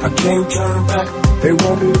thugging, I can't turn back. They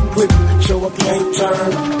want me to quit, but yo, I can't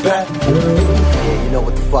turn back. Yeah, you know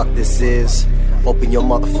what the fuck this is? Open your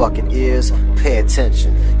motherfucking ears, pay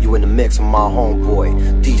attention. You in the mix with my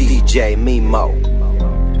homeboy, DJ Memo.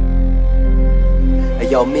 Hey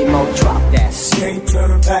yo, Memo, drop that shit. Can't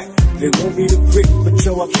turn back. They want me to quit, but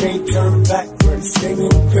yo, I can't turn back. We're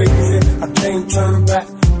singing crazy, I can't turn back.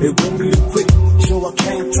 They want me to quit, but yo, I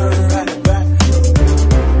can't turn back.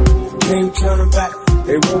 Can't turn back.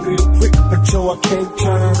 They want me to quit, but yo, I can't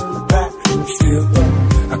turn back. I'm still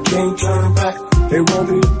thugging, I can't turn back. They want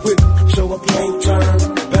me to quit, so I can't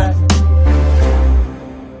turn back.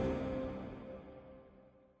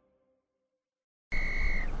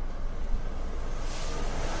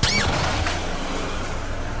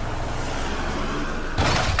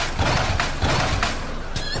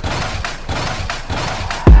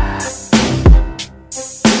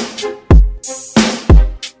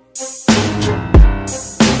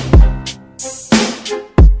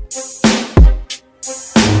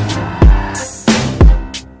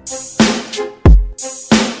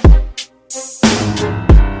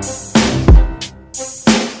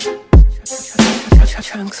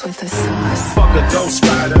 Fuck a ghost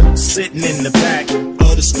rider sitting in the back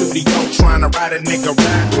of the studio trying to write a nigga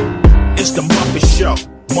rap. It's the Muppet Show.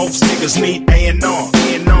 Most niggas need A&R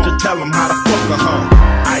to tell them how to fuck a hoe.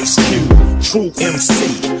 Ice Cube, true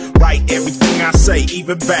MC. Write everything I say,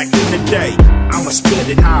 even back in the day. I'ma spit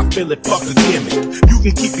it how I feel it, fuck a gimmick. You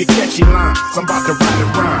can keep your catchy lines, I'm about to write a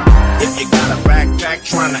rhyme. If you got a backpack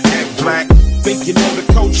trying to act black, think you know the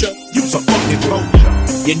culture, you's a fucking vulture.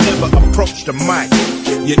 You never approach the mic.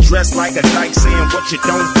 You dress like a dyke saying what you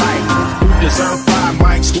don't like. Who deserve 5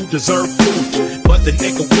 mics, who deserve 2? But the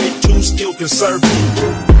nigga with 2 still can serve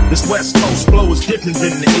you. This West Coast flow is different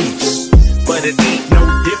than the East, but it ain't no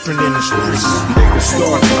different in the streets. Niggas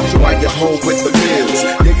starving while you're home with the bills.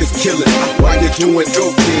 Niggas killing while you're doing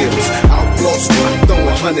dope deals. Outlaws throwing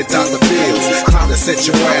 $100 bills. Time to set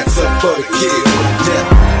your ass up for the kill.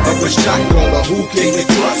 Death of a shot caller, who can you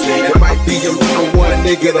trust? It might be your little one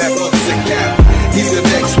nigga that bucks a cap. He's the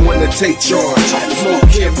next one to take charge.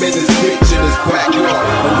 Smoke him in his bitch in his backyard.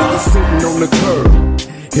 A nigga sitting on the curb.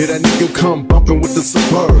 Hear that nigga come bumping with the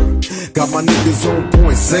Suburb. Got my niggas on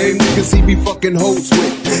point, same niggas he be fucking hoes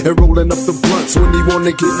with, and rolling up the blunts when he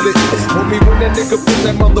wanna get lit. Homie, when that nigga put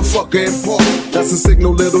that motherfucker in park, that's a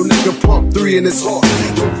signal little nigga pump 3 in his heart.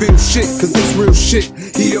 Don't feel shit, cause it's real shit,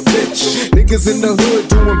 he a bitch. Niggas in the hood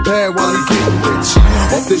doing bad while he getting rich.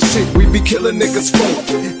 Off this shit, we be killing niggas for.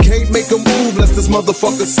 Can't make a move unless this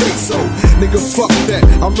motherfucker say so. Nigga, fuck that,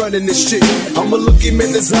 I'm running this shit. I'ma look him in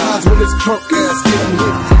his eyes when his punk ass getting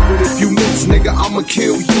hit. But if you miss, nigga, I'ma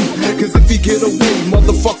kill you. Cause if he get away,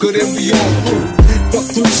 motherfucker, then we all through. Fuck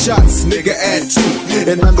 3 shots, nigga, add 2.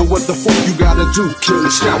 And handle what the fuck you gotta do. Kill the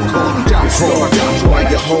shot, call him down. Start while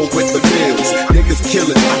you're home with the bills. Niggas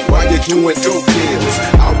killing while you're doing dope deals.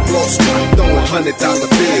 Outlaw start throwing $100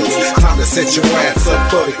 bills. Time to set your ass up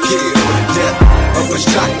for the kill. Death of a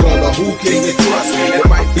shot caller, who can you trust? It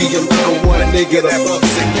might be a little one nigga that bucks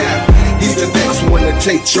a cap. He's the next one to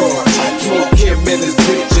take charge. Smoke him in his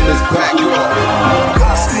bitch in his backyard.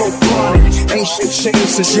 Smoke blunted, ain't shit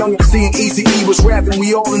changed since Young MC and Eazy-E was rapping.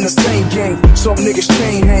 We all in the same game. Some niggas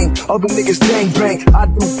chain hang, other niggas gang bang. I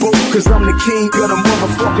do both cause I'm the king of the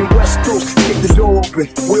motherfucking West Coast. Kick the door open,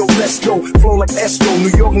 Will, let's go. Flow like Esco,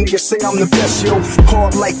 New York niggas say I'm the best, yo.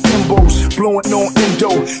 Hard like Timbos, blowing on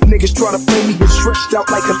endo. Niggas try to play me, get stretched out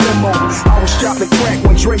like a limo. I was shopping crack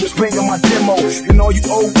when Dre was banging my demo. And all you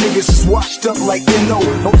old niggas is washed up like N.O.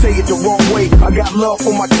 Don't take it the wrong way, I got love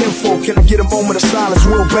for my kinfolk. Can I get a moment of silence?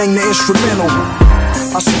 We'll bang the instrumental.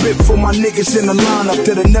 I spit for my niggas in the lineup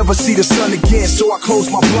that'll never see the sun again, so I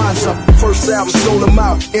close my blinds up. First album, sold them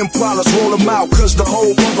out, Impalas roll them out, cause the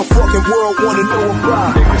whole motherfucking world wanna know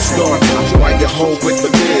about. Niggas start while you're home with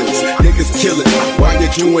the bills. Niggas killing while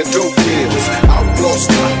you're doing dope deals. Outlaw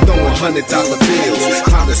start throwing $100 bills.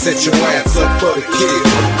 Time to set your ass up for the kill.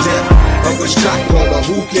 Death of a shot caller,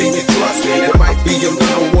 who can you trust? It might be a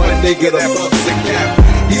little one nigga that bucks a cap.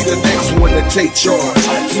 He's the next one to take charge.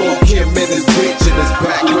 Smoke him in his bitch in his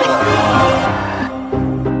backyard.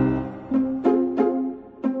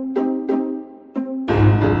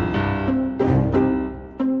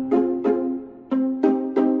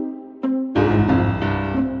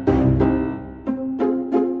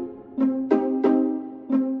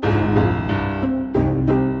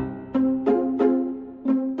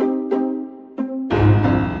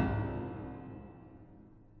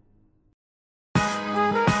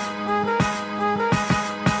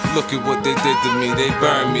 Look at what they did to me, they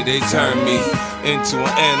burned me, they turned me into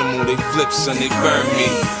an animal, they flipped, son, they burned me.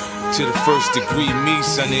 To the first degree, me,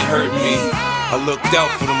 son, they hurt me. I looked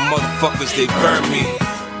out for the motherfuckers, they burned me.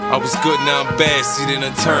 I was good, now I'm bad, see, they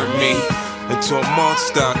done turned me into a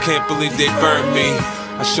monster, I can't believe they burned me.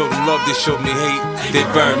 I showed them love, they showed me hate, they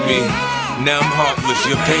burned me. Now I'm heartless,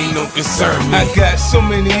 your pain don't concern me. I got so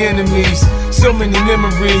many enemies, so many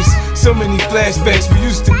memories, so many flashbacks, we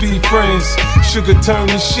used to be friends. Sugar turned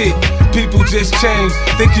to shit, people just change.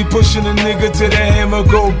 They keep pushing a nigga till the hammer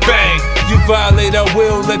go bang. You violate our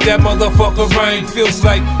will, let that motherfucker rain. Feels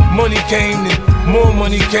like money came and more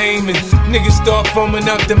money came, and niggas start foaming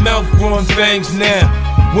out the mouth, growing fangs now.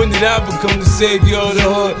 When did I become the savior of the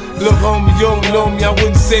hood? Look, homie, you don't know me, I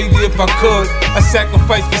wouldn't save you if I could. I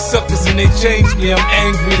sacrifice for suckers and they change me. I'm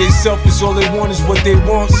angry, they selfish, all they want is what they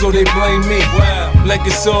want, so they blame me. Like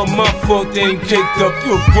it's all my fault, they ain't caked up.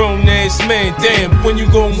 You a grown ass man, damn, when you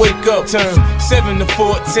gon' wake up? Turn 7 to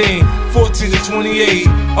 14, 14 to 28,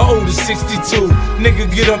 I owe to 62. Nigga,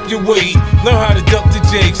 get up your weight, learn how to duck the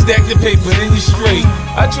jake, stack the paper, then you straight.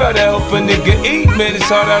 I try to help a nigga eat, man, it's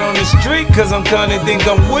hard out on the street, cause I'm kinda think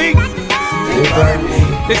I'm weak. They burn me.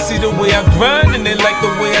 They see the way I grind and they like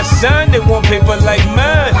the way I shine. They want paper like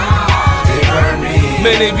mine. They burn me.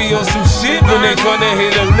 Man, they be on some shit when they tryna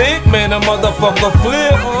hit a lick. Man, a motherfucker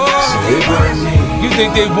flip. They burn me. You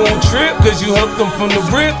think they won't trip cause you helped them from the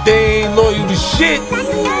rip? They ain't loyal to shit.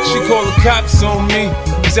 She call the cops on me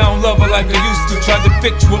cause I don't love her like I used to. Tried to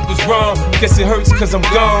fix what was wrong, guess it hurts cause I'm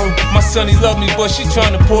gone. My son, he love me but she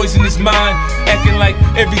tryna poison his mind, acting like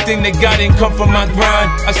everything they got ain't come from my grind.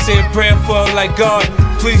 I say a prayer for her like, God,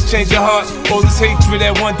 please change your heart. All this hatred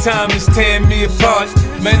at one time is tearing me apart.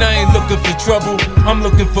 Man, I ain't looking for trouble, I'm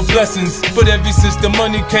looking for blessings. But ever since the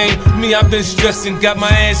money came, me, I've been stressing. Got my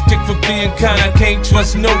ass kicked for being kind, I can't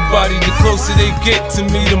trust nobody. The closer they get to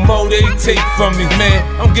me, the more they take from me. Man,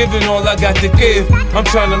 I'm giving all I got to give, I'm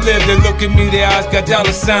trying to live. They look at me, their eyes got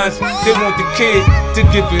dollar signs. They want the kid to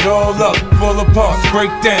give it all up, fall apart,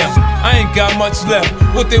 break down. I ain't got much left,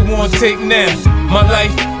 what they want take now. My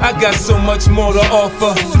life, I got so much more to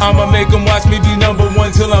offer. I'ma make them watch me be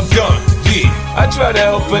 #1 till I'm done. Yeah, I try to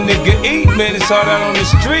help a nigga eat, man, it's hard out on the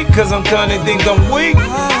street cause I'm kinda think I'm weak.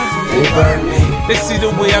 They burn me. They see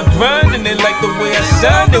the way I grind and they like the way I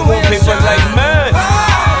shine. They want paper like mine.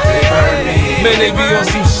 They burn me. Man, they be on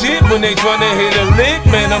some shit when they tryna hit a lick.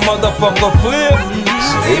 Man, a motherfucker flip.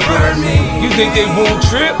 They burn me. You think they won't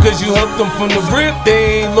trip cause you helped them from the rip?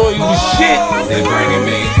 They ain't loyal to shit. They burning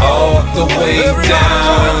me all the way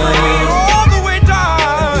down.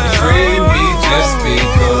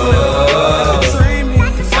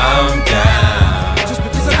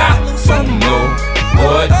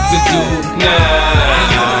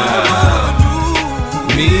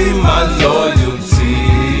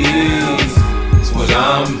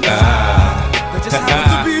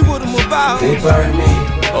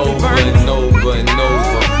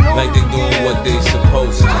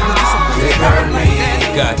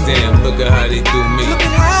 Goddamn, look at how they do me.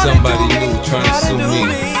 Somebody new trying to sue me,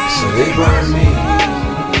 so they burn me.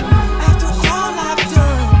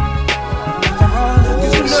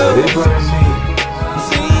 So they burn me.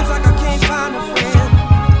 Seems like I can't find a friend.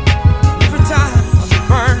 Every time I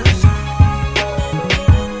burn.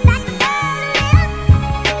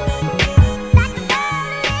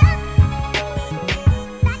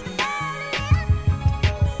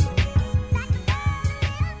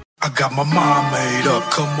 I got my mind made up,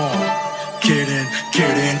 come on. Get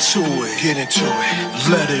into it. Get into it.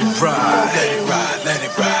 Let it ride. Let it ride, let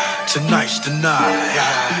it ride. Tonight's the night.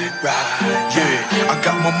 Ride. Yeah, I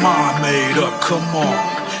got my mind made up, come on.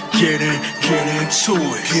 Get into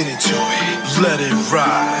it. Get into it. Let it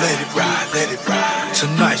ride. Let it ride, let it ride.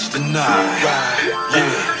 Tonight's the night.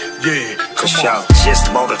 Yeah, come on.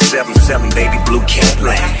 Just bought a 7-7, baby blue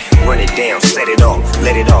Cadillac. Run it down, set it off,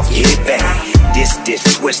 let it off, get it back. This,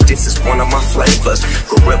 twist, this is one of my flavors.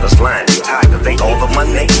 Gorillas, lions, tiger, they all of my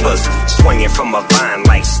neighbors. Swinging from a vine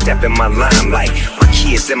like step in my limelight. My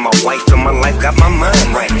kids and my wife and my life got my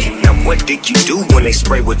mind right. Now what did you do when they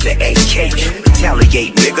spray with the AK?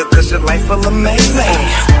 Retaliate, nigga, cause your life full of melee.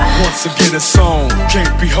 Once again it's on,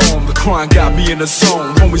 can't be home. The crime got me in the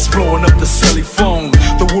zone. Homies blowing up the celly phone.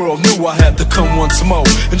 The world knew I had to come once more.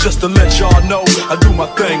 And just to let y'all know, I do my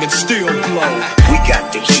thing and still blow. We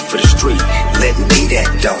got the heat for the street, letting me that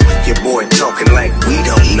dough. Your boy talking like we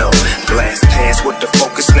don't know. Blast past with the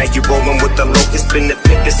focus, now you rolling with the locust. Been the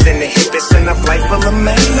pippest and the hippest, and a life full of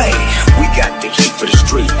melee. We got the heat for the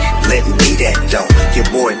street, letting me that dough. Your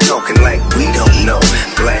boy talking like we don't know.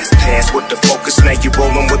 Blast past with the focus, now you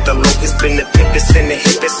rolling with the locust. Been the pippest and the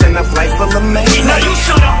hippest, and a life full of melee. Now you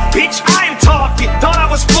shut up, bitch, I am talking. Thought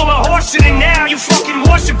I was full of horse shit, and now you fucking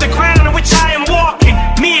worship the ground on which I am walking.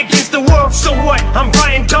 Me against the world, so what? I'm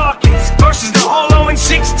Brian Dawkins versus the whole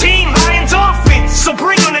 0-16 Lions offense. So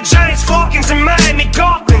bring on the Giants, Falcons, and Miami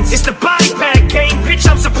Dolphins. It's the body bag game, bitch,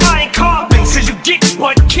 I'm supplying carbons. Cause you dick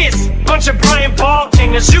butt kiss, bunch of Brian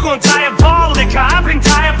Baltingers. You gon' diabolic, I've been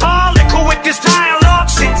diabolical with this dialogue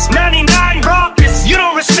since 99 raucous. You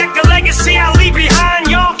don't respect the legacy I leave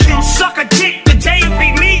behind, y'all can suck a dick the day you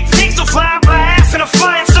beat me. Things will fly up my ass in a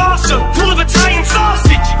flying saucer full of Italian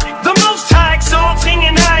sausage. The most high exalting,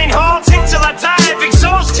 and I ain't halting till I die of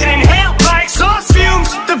exhaustion. Inhaled by exhaust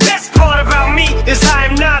fumes. The best part about me is I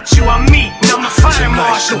am not you, I'm me, and I'm a fire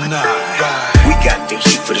marshal. We got the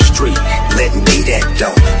heat for the street, letting me that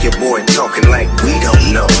dough. Your boy talking like we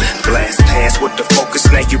don't know. Blast past with the focus,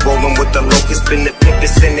 now you rolling with the locust. Been the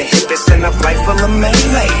pippest and the hippest, and a life full of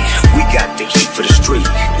melee. We got the heat for the street,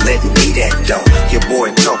 letting me that dough. Your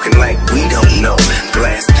boy talking like we don't know.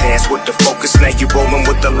 Blast past with the focus, now you rolling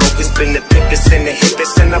with the locust. Been the pippest and the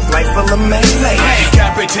hippest, and a life full of melee.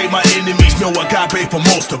 Decapitate my enemies, no agape for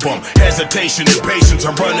most of them. Hesitation and patience,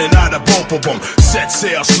 I'm running out of both of them. Set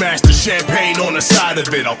sail, smash the champagne on the side of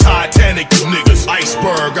it. I'll Titanic you niggas.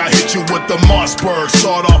 Iceberg, I hit you with the Mossberg.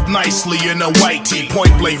 Start off nicely in a white tee.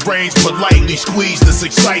 Point blank range, politely squeeze, this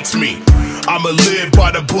excites me. I'ma live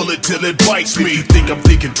by the bullet till it bites me. You think I'm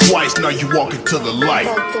thinking twice, now you walking to the light.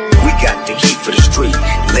 We got the heat for the street,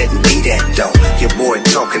 letting me that dough. Your boy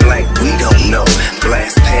talking like we don't know.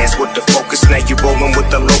 Blast past with the focus, now you rolling with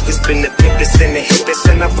the locust. Been the pippest and the hippest,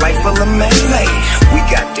 and a life full of melee. We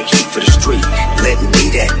got the heat for the street, letting me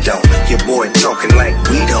that dough. Your boy talking like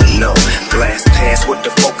we don't know. Blast past with the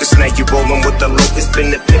focus, now you rolling with the locust. Been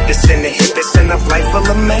the pippest and the hippest, and a life full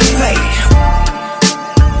of melee.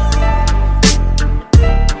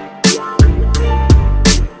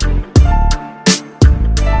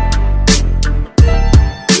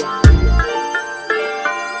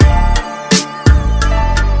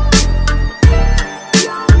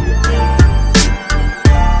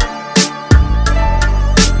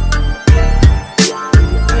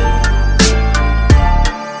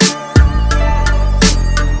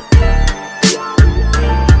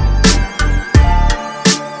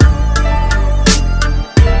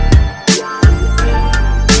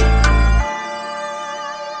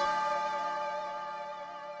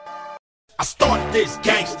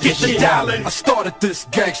 I started this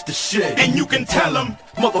gangster shit, and you can tell him,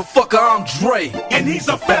 motherfucker, I'm Dre, and he's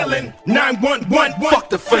a felon. 911, fuck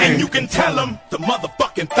the fame. And you can tell him, the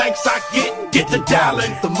motherfucking thanks I get the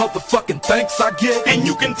dialing. The motherfucking thanks I get, and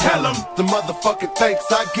you can tell him, the motherfucking thanks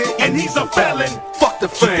I get, and he's a felon. Fuck the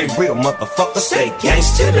fame. Keep it real, motherfucker, stay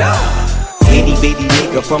gangsta up. itty bitty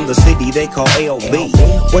nigga from the city they call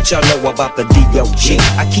LB. What y'all know about the DOG?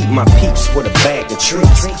 I keep my peeps with a bag of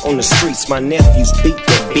treats. On the streets, my nephews beat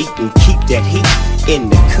the beat and keep that heat in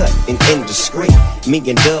the cut and indiscreet. Me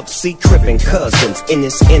and Dub C crippin' cousins in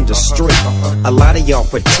this industry. A lot of y'all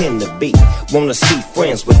pretend to be, wanna see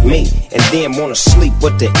friends with me, and then wanna sleep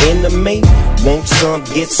with the enemy. Want some,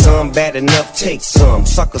 get some, bad enough, take some.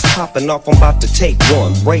 Suckers popping off, I'm about to take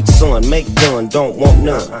one. Break son, make done, don't want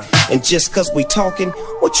none. And just cause we talking,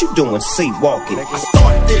 what you doing, see walking? I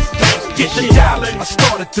started this gangsta shit. I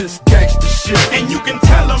started this gangsta shit. And you can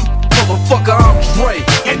tell him, motherfucker, I'm Dre,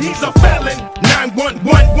 and he's a felon.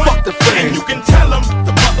 911, fuck the fame. And you can tell him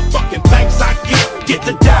the motherfucking thanks I get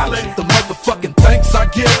the dialing. The motherfucking thanks I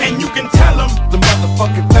get. And you can tell him the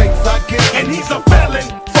motherfucking thanks I get. And he's a felon.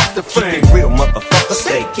 Fuck the fame. Real motherfucker,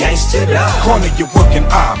 stay gangsta up. Corner your working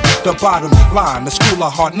arm, the bottom line. The school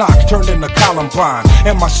of hard knocks turned into Columbine.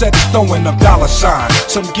 And my set is throwing a dollar sign.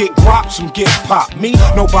 Some get robbed, some get popped. Me,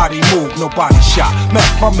 nobody move, nobody shot. Man,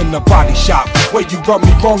 I'm in the body shop where you rub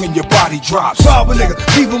me wrong and your body drops. Rob a nigga,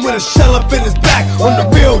 leave him with a shell up in his back. On the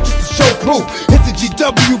real, just to show proof. Hit the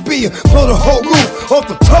GWB and blow the whole roof off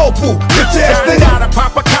the toll booth. Bitch ass nigga.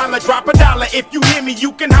 Pop a collar, drop a dollar. If you hear me,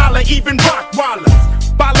 you can holler. Even rock wallers.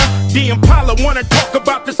 Bala, the Impala, wanna talk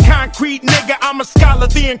about this concrete nigga. I'm a scholar,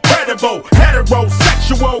 the incredible,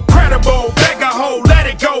 heterosexual, credible, beggar hoe, let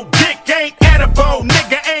it go. Dick ain't edible,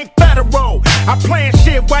 nigga ain't federal. I plan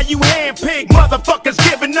shit while you handpick motherfuckers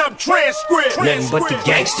giving up transcript. Nothing but the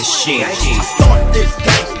gangsta shit. I started this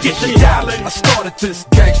gangsta shit. I started this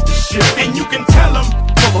gangsta shit. And you can tell him,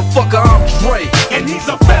 motherfucker, I'm Dre, and he's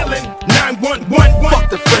a felon. 911, fuck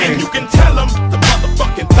the fame. And you can tell him the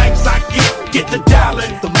motherfucking thanks I get the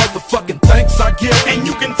dialing. The motherfucking thanks I get. And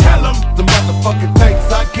you can tell him the motherfucking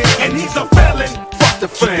thanks I get. And he's a felon. Fuck the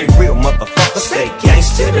fame. Real motherfucker, stay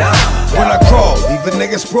gangsta up. When I crawl, leave a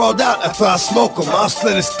nigga sprawled out after I smoke him. I'll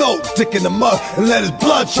slit his throat, stick in the mud, and let his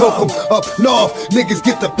blood choke him. Up north, niggas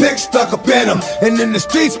get the pick stuck up in him. And in the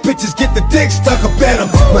streets, bitches get the dick stuck up in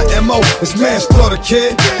him. My MO is manslaughter,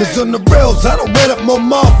 kid. Cause on the rails, I don't wet up more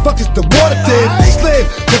motherfuckers than water did. Slave,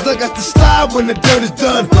 cause I got to slide when the dirt is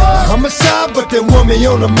done. Homicide, but they want me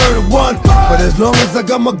on a murder one. But as long as I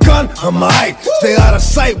got my gun, I'm alright. Stay out of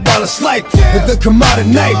sight while it's light. If they come out at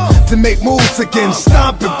night to make moves again,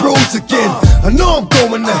 stomp and bruise again. I know I'm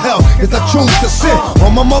going to hell, cause I choose to sin.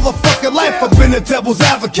 All my motherfucking life, I've been a devil's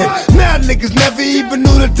advocate. Now niggas never even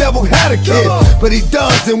knew the devil had a kid. But he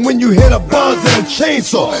does, and when you hit a buzz and a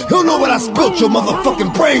chainsaw, he'll know what I spilt your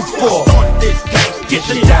motherfucking brains for.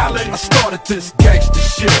 I started this gangsta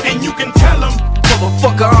shit. And you can tell him,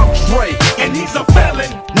 motherfucker, I'm Dre, and he's a felon.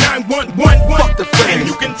 911, fuck the fame. And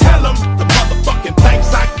you can tell him the motherfucking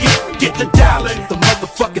thanks I get the dialing. The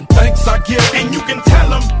motherfucking thanks I get. And you can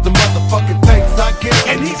tell him the motherfucking thanks I get.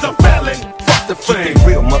 And he's a felon. Fuck the fame.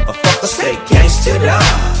 Real motherfucker, stay gangsta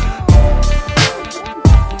up.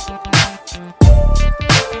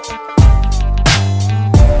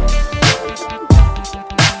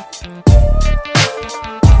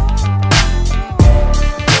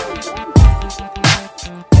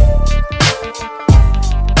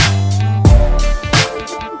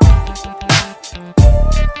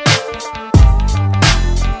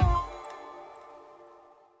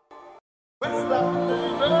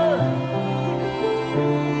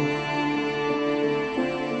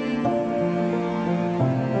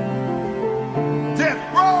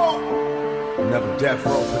 Death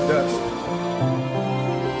Row Production.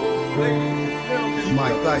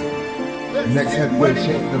 Mike Dyke, next heavyweight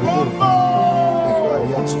champion of the world.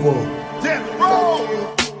 Everybody else spoiled. Death Row.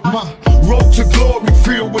 My road to glory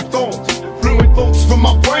filled with thorns, fluid thoughts from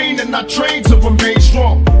my brain, and I trained to remain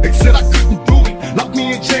strong. They said I couldn't do it, locked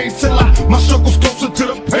me in chains till my struggle's closer to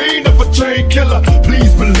the pain of a train killer.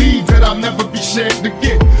 Please believe that I'll never be shamed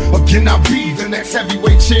again. Again, I'll be the next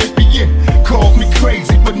heavyweight champion. Call me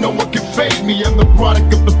crazy, but no one can fade me. I'm the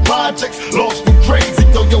product of the projects, lost and crazy.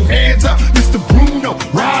 Throw your hands up, Mr. Bruno.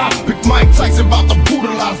 Ride, Big Mike Tyson about to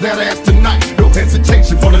brutalize that ass tonight. No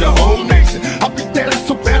hesitation for the whole nation. I'll be that ass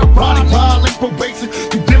so bad, I'll body high like probation.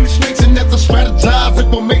 You demonstration as I strategize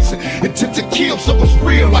information. Intent to kill, so it's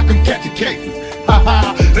real, I can catch a case.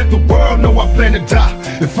 Let the world know I plan to die.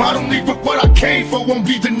 If I don't leave with what I came for, won't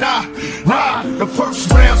be denied. Ride. The first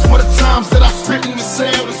round's for the times that I spent in the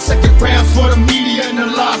cell. The second round's for the media and the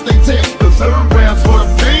lies they tell. The third round's for the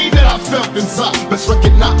pain that I felt inside. Let's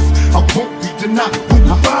recognize, I won't be denied.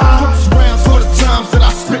 The first round's for the times that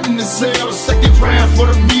I spent in the cell. The second round's for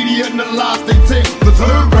the media and the lies they tell. The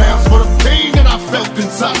third round's for the pain that I felt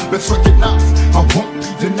inside. Let's recognize, I won't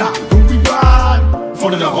be denied. When we ride,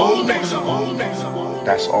 for the whole nation.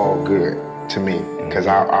 That's all good to me. Cause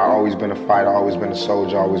I always been a fighter, always been a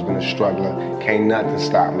soldier, always been a struggler. Can't nothing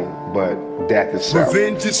stop me but death itself.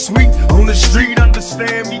 Revenge is sweet, on the street,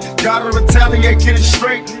 understand me. Gotta retaliate, get it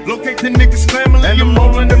straight. Locate the nigga's family, and I'm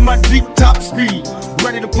rolling in my deep top speed.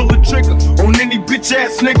 Ready to pull the trigger on any bitch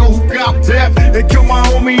ass nigga who got death. They kill my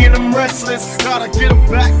homie and I'm restless. Gotta get him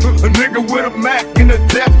back. A nigga with a Mac and a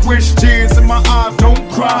death wish. Tears in my eyes, don't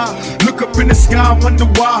cry. Look up in the sky, wonder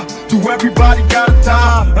why. Do everybody gotta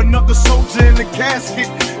die? Another soldier in the casket.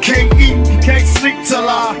 Can't eat, can't sleep till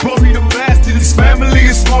I bury the bastard. His family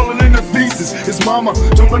is falling into pieces. His mama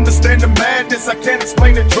don't understand the madness. I can't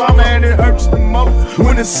explain the drama, and it hurts the most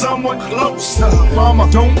when it's someone close. Mama,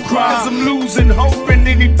 don't cry, cause I'm losing hope, and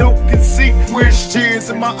any dope can see. Wish tears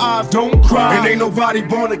in my eyes, don't cry. And ain't nobody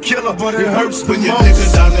born a killer, but it hurts the most. When your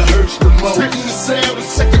nigga down, it hurts the most. Spitting the cell, the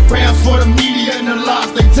second rounds for the media and the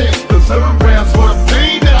lies they tell. The third rounds for the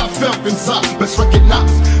pain that I felt inside. Let's recognize,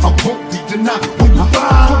 I won't be denied. When you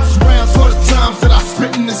ride, first rounds for the times that I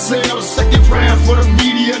spit in the cell. The second round for the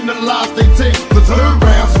media and the lies they tell. The third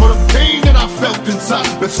rounds for the pain that I felt inside.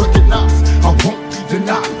 Let's recognize, I won't be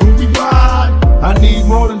denied. When we ride, I need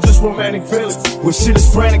more than just romantic feelings. When shit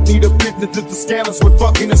is frantic, need a business to the scandals. When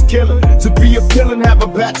fucking is killing. To be a villain, have a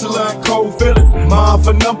bachelor and cold feeling. Mind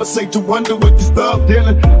for numbers, say to wonder with this thug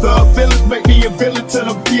dealing. Thug feelings make me a villain to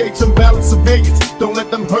the PH imbalance civilians. Don't let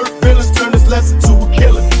them hurt feelings turn this lesson to a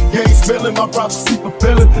killing. Gang spilling, my prophecy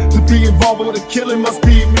fulfilling. To be involved with a killing must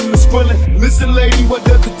be immune to squilling. Listen, lady, what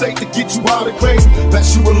does it take to get you out of crazy? That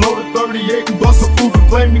you a loaded 38 and bust a food and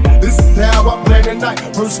play me. This is how I plan the night.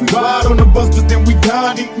 First we ride on the bus, but then we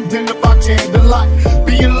dine, eating dinner by candlelight.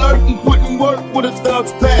 Be alert and putting work with a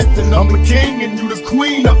thug's past. And I'm the king and you the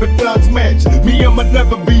queen up in Thug's match. Me, I'ma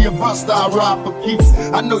never be a buster, I ride for keeps.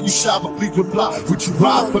 I know you shy, but please reply. Would you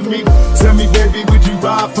ride for me? Tell me, baby, would you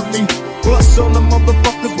ride for me? Bust on the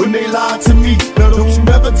motherfuckers when they lie to me. Now don't you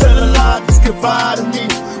ever tell a lie, just confide in me.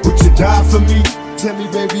 Would you die for me? Tell me,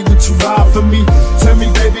 baby, would you ride for me? Tell me,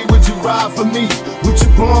 baby, would you ride for me? Would you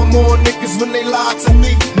bomb more niggas when they lie to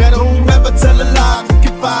me? Now don't ever tell a lie, just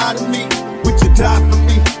confide in me. Would you die for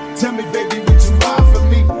me? Tell me, baby, would you ride for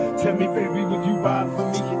me? Tell me, baby, would you ride for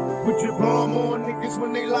me? Would you bomb more niggas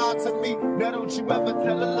when they lie to me? Now don't you ever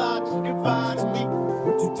tell a lie, just confide in me.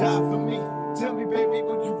 Would you die for me? Tell me, baby,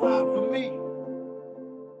 would you ride for me?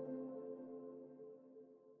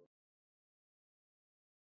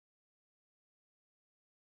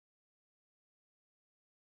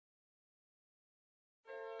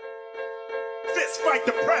 Fist fight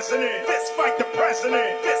the president. Fist fight the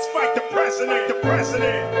president. Fist fight the president. The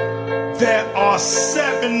president. There are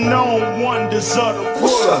 7 known wonders of the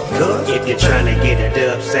world. Look, if you're trying to get a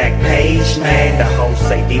dub sack page, man, the whole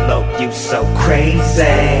say D-Lo, you so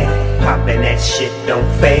crazy. Poppin' that shit don't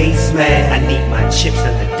faze, man. I need my chips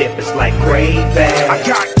and the dip is like gravy. I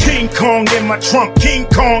got King Kong in my trunk, King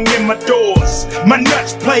Kong in my doors. My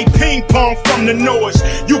nuts play ping pong from the noise.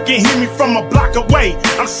 You can hear me from a block away.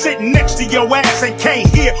 I'm sitting next to your ass and can't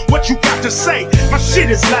hear what you got to say. My shit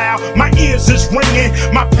is loud, my ears is ringing.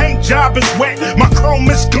 My paint job is wet, my chrome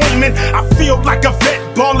is gleaming. I feel like a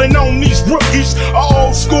vet ballin' on these rookies. A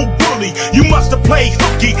old school bully, you must have played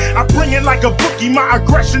hooky. I bring it like a bookie, my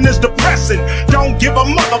aggression is depressing. Don't give a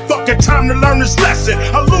motherfucker time to learn this lesson.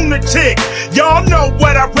 A lunatic, y'all know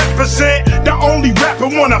what I represent. The only rapper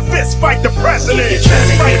wanna fist fight the president. If you're trying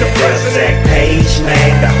to get a dub sack page,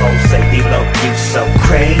 man, the whole say D-Lo, you so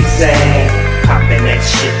crazy. Poppin' that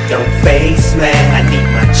shit don't faze, man. I need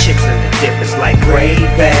my chips and the dip is like gravy.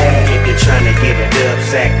 If you're trying to get a dub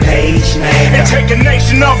sack page, man, and take a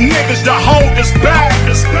nation of niggas to hold us back.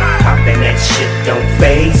 Poppin' that shit don't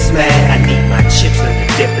faze, man. I need my chips and the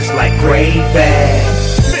dip is like gravy.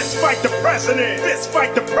 Fist fight the president. Fist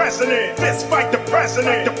fight the president. Fist fight the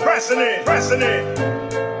president. The president. President.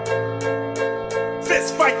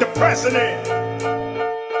 Fist fight the president.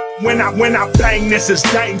 When I bang this, it's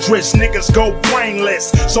dangerous. Niggas go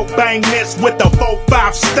brainless. So bang this with the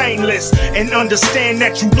 4-5 stainless. And understand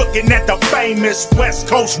that you looking at the famous West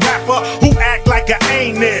Coast rapper who act like an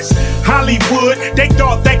anus. Hollywood, they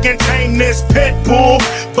thought they can tame this pit bull.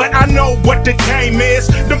 But I know what the game is.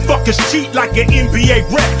 Them fuckers cheat like an NBA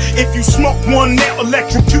rep. If you smoke one, they'll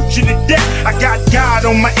electrocute you to death. I got God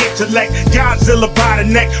on my intellect, Godzilla by the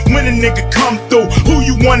neck. When a nigga come through, who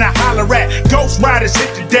you wanna holler at? Ghost Riders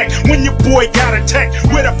hit the deck. When your boy got attacked,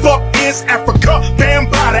 where the fuck is Africa?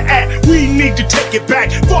 Bam by the act, we need to take it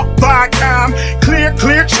back. Fuck Viacom,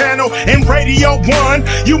 clear channel, and Radio 1.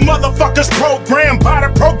 You motherfuckers programmed by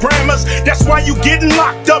the programmers. That's why you getting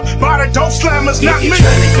locked up by the dope slammers, not me. If you're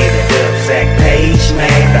trying to get a dub sack page,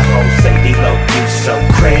 man, the whole say D-Lo, you so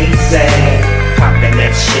crazy. Poppin'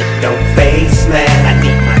 that shit don't phase me. I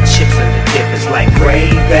need my chips and the dip is like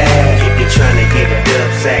gravy. If you're tryna get a dub,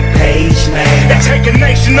 Zach Page, man. It take a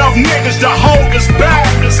nation of niggas to hold us back.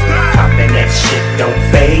 Poppin' that shit don't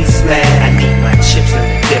phase me. I need my chips and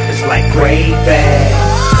the dip is like gravy.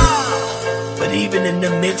 But even in the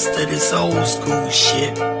midst of this old school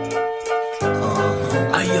shit,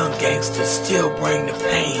 our young gangsters still bring the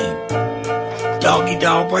pain. Doggy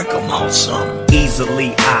dog, break them off something.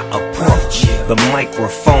 Easily I approach the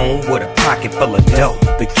microphone with a pocket full of dope.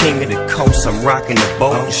 The king of the coast, I'm rocking the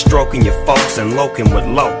boat, stroking your folks and loking with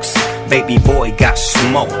lokes. Baby boy got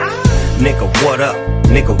smoke. Nigga, what up?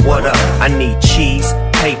 Nigga, what up? I need cheese,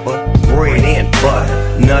 paper, bread and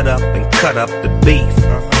butter. Nut up and cut up the beef.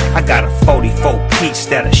 I got a 44 piece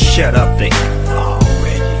that'll shut up the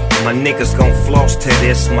My niggas gon' floss to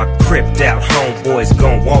this. My cripped out homeboys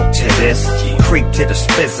gon' walk to this. Creep to the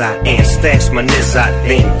spizzot and stash my nizzot.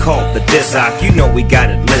 Then call the dizzot. You know we got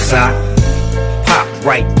it lizzot. Pop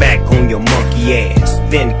right back on your monkey ass.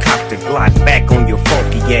 Then cock the Glock back on your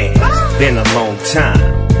funky ass. Been a long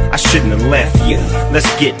time, I shouldn't have left you.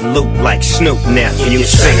 Let's get loot like Snoop nephew. You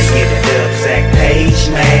tryna get a dub, Zach Page,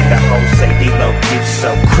 man. The whole say D-Lo, you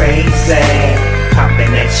so crazy.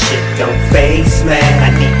 Poppin' that shit don't phase me.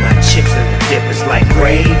 I need my chips and the dip is like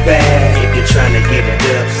gravy. If you're tryna get a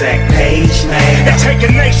dub, Zach Page, man. It take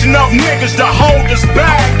a nation of niggas to hold us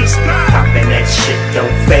back. Poppin' that shit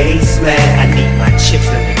don't phase me. I need my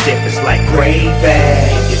chips and the dip is like gravy.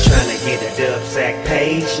 If you're tryna get a dub, Zach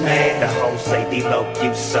Page, man. The whole say D-Lo,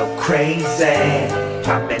 you so crazy.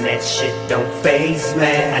 Poppin' that shit don't phase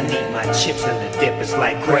me. I need my chips and the dip is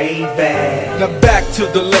like gravy. Now back to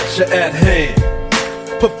the lecture at hand.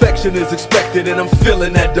 Perfection is expected and I'm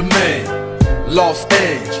feeling that demand. Los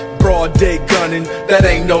Angeles, broad day gunning. That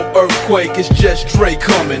ain't no earthquake, it's just Dre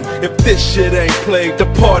coming. If this shit ain't played, the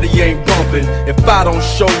party ain't bumping. If I don't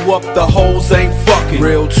show up, the hoes ain't fucking.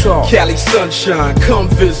 Real talk. Cali sunshine, come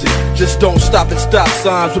visit. Just don't stop at stop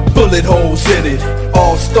signs with bullet holes in it.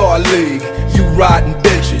 All-Star League, you riding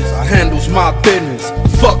benches. I handles my business.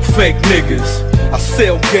 Fuck fake niggas. I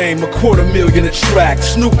sell game, $250,000 a track.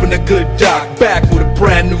 Snoop in a good doc, back with a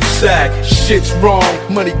brand new sack. Shit's wrong,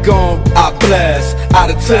 money gone, I blast.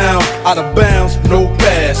 Out of town, out of bounds, no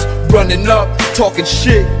pass. Running up, talking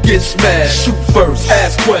shit, get smashed. Shoot first,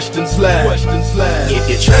 ask questions last. If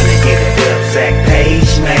you're tryna get a dub, Zach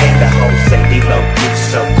Page, man. The whole say D-Lo, you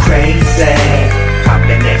so crazy.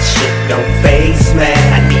 Poppin' that shit don't phase me.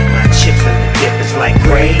 I need my chips and the dip is like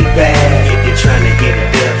gravy. If you're tryna get a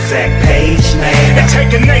dub, Zach Page, man. It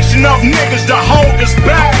take a nation of niggas to hold us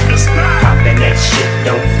back. Poppin' that shit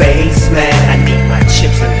don't phase me. I need my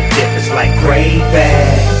chips and the dip is like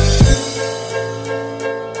gravy.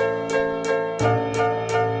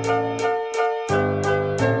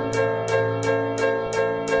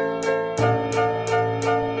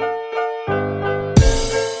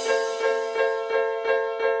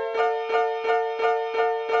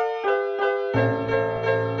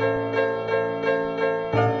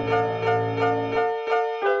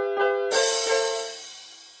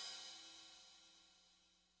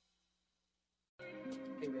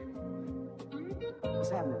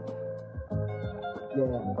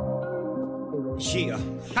 Yeah,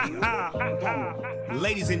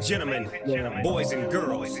 ladies and gentlemen, boys and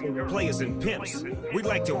girls, players and pimps, we'd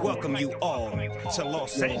like to welcome you all to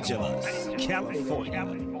Los Angeles, California.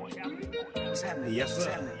 Yes,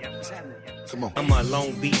 sir. Come on. I'm a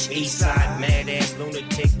Long Beach, East Side, mad ass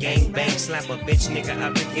lunatic, gang bang, slap a bitch, nigga.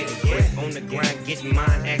 I've been getting grip on the grind, getting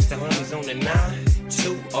mine. Ask the homies on the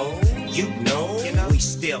 920. You know, we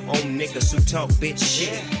still on niggas who talk bitch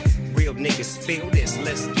shit. Real niggas feel this,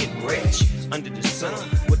 let's get rich. Under the sun,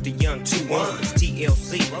 with the young 2-1s,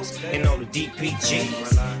 TLCs, and all the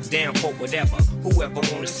DPGs. Down for whatever, whoever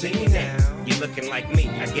wanna see me now. You looking like me,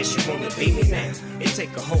 I guess you wanna be me now. It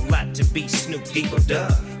take a whole lot to be Snoop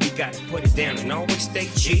Dogg. You gotta put it down and always stay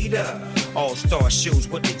G'd up. All-star shoes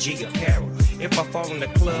with the G apparel. If I fall in the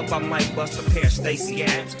club, I might bust a pair of Stacy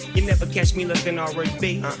Adams. You never catch me looking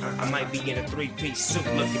R&B. I might be in a 3-piece suit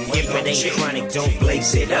looking. If it ain't chronic, don't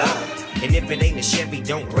blaze it up. And if it ain't a Chevy,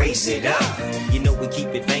 don't raise it up. You know we keep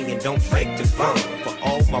it banging, don't fake the fun. For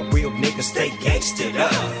all my real niggas, stay gangstered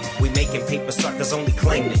up. We making paper suckers only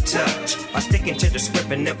claim to touch. By sticking to the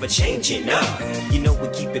script and never changing up. You know we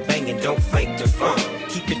keep it banging, don't fake the fun.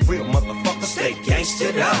 Keep it real, motherfucker, stay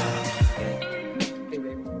gangstered up.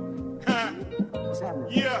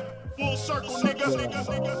 Yeah, full circle, nigga.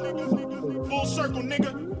 Full circle,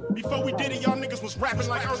 nigga. Before we did it, y'all niggas was rapping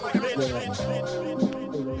like earth, like bitch.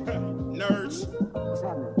 Nerds.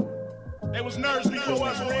 They was nerds before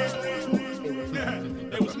us, man.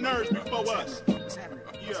 They was nerds before us.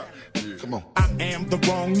 Yeah. Come on. I am the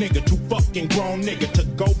wrong nigga, too fucking grown nigga to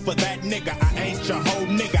go for that nigga. I ain't your whole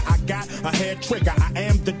nigga, I got a hair trigger. I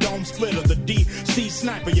am the dome splitter, the DC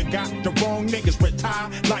sniper. You got the wrong niggas, retire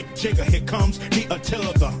like Jigger. Here comes the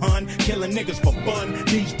Attila the Hun, killing niggas for fun.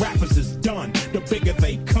 These rappers is done. The bigger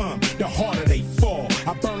they come, the harder they fall.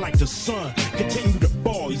 I burn like the sun, continue to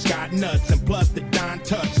ball. He's got nuts and plus the Don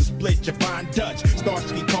touch to split your fine Dutch.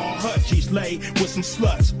 Starsky call Hutch, he's laid with some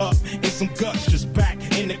sluts up and some guts, just back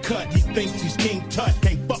in the cut. He thinks he's King Tut,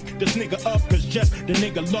 can't fuck this nigga up, cause just the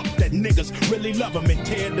nigga luck that niggas really love him and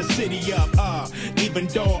tear the city up. Even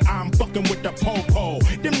though I'm fucking with the po-po,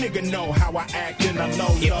 them nigga know how I act in a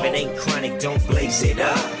low. If it ain't chronic, don't blaze it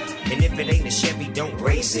up. And if it ain't a Chevy, don't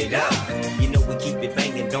raise it up. You know we keep it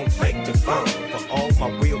banging, don't fake the funk. For all my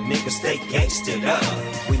real niggas, stay gangstered up.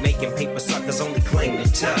 We making paper suckers only claim to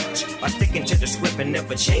touch. By sticking to the script and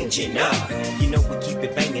never changing up. You know we keep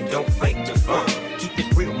it banging, don't fake the funk. Keep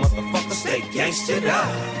it real, motherfucker, stay gangstered up.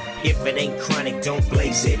 If it ain't chronic, don't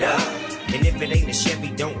blaze it up. And if it ain't a Chevy,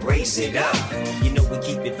 don't raise it up. You know we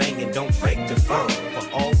keep it banging, don't fake the funk. For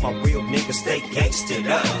all my real niggas, stay gangstered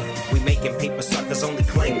up. We making paper suckers only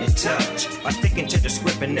claim to touch. By sticking to the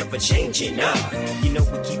script and never changing up. You know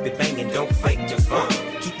we keep it banging, don't fake the funk.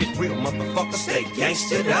 Keep it real, motherfucker, stay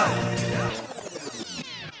gangstered up.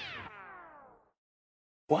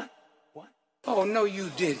 What? Oh, no, you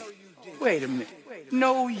didn't. Wait a minute.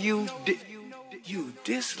 No, you didn't. You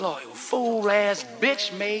disloyal, fool-ass,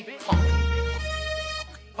 bitch-made punk.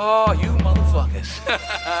 Oh, you motherfuckers.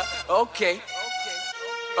 Okay.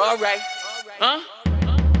 All right. Huh?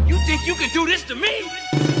 You think you can do this to me?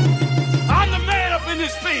 I'm the man up in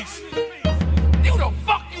this piece. Who the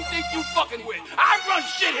fuck you think you fucking with? I run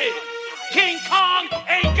shit here. King Kong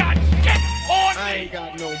ain't got shit on me. I ain't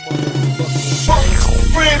got no motherfucking fuck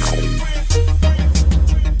friends.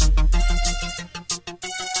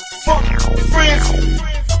 Fuck friends.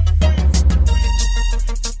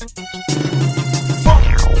 Fuck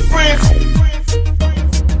friends.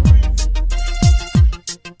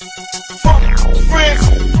 Fuck friends.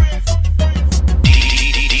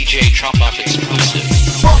 DJ Trump Off exclusive.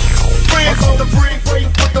 Fuck friends on the brink,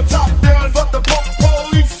 waiting put the top down, but the punk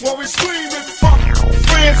police while we screaming. Fuck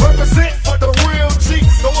friends represent for the real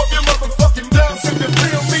G's. Go up your motherfucking down, so you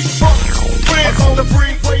feel me. Fuck friends on the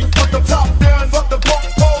brink, waiting put the top down, but the punk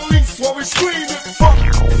police while we screaming. Fuck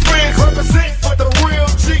friends represent for the real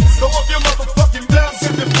G's. Go up your motherfucking down,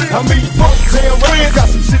 so you feel me. I mean, punk damn friends got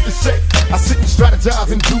some shit to say. I sit and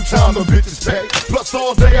strategize in due time, the bitches pay. Plus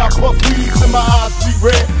all day I puff weeds and my eyes be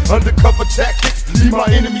red. Undercover tactics, leave my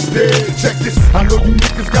enemies dead. Check this, I know you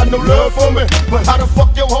niggas got no love for me, but how the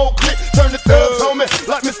fuck your whole clique turn the thugs on me?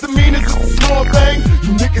 Like misdemeanors is a small thing.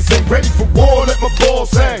 You niggas ain't ready for war, let my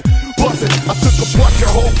balls hang. Bust it, I took a bunch of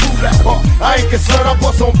whole crew that hard. I ain't concerned, I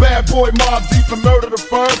bust on bad boy Mob Deep and murder the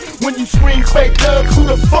firm. When you scream fake thugs, who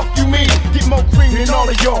the fuck you mean? Get more cream than all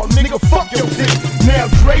of y'all, nigga, fuck your dick. Now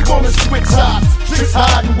Dre wanna switch sides, tricks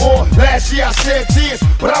hiding war. Last year I shed tears,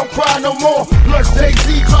 but I don't cry no more. Plus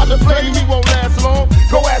Jay-Z tried to play me, won't last long.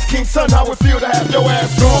 Go ask King Son how it feel to have your ass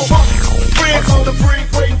gone. Fuck friends on the brink,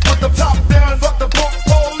 waiting put the top down, but the punk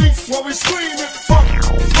police while we screaming. Fuck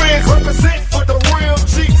friends represent for the real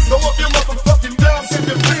G's. Go up your motherfucking down, so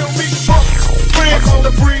you feel me. Fuck friends on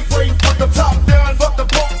the brink, waiting put the top down, but the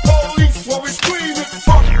punk police while we screaming.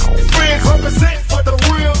 Fuck friends represent for the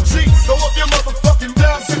real G's. Go up your motherfucking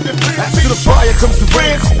down, so you feel me. After the fire comes the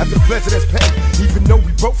rain, after the pleasure that's paid. Even though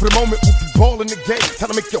we broke for the moment, we'll be balling the game.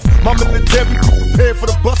 Time to make your mama military, be prepared for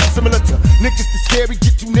the bus. Similar to niggas too scary,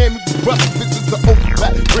 get too near me, we bust. Visions are open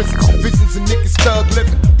back prisons, visions of niggas thug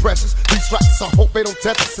living. Precious, these strikes, I hope they don't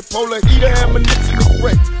touch us. A polar heater, ammunition, and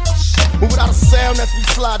great. But without a sound as we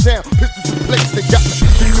slide down, pistols in place, they got me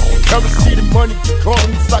feeling for currency and money. Calling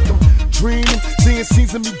me like I'm dreaming, seeing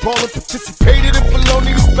scenes of me balling, participated in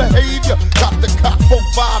felonious behavior. Got the cock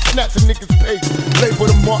 4-5, snatching niggas' pages. Label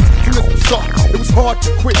the marks, soon as we start, it was hard to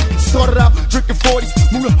quit. Started out drinking 40s,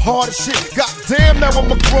 moving hard as shit. Goddamn, now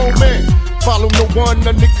I'm a grown man. Follow no one,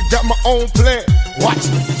 a nigga got my own plan. Watch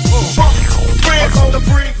me. Fuck friends on the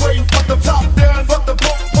brink, waiting put the top down, but the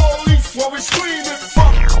punk police while we screaming.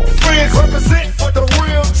 Fuck friends represent for the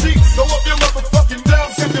real G's. Go up your motherfucking down,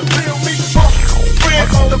 so you feel me. Fuck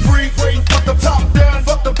friends on the brink, waiting put the top down,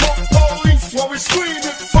 but the punk police while we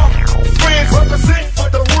screaming. Fuck friends represent for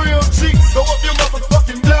the real G's. Go up your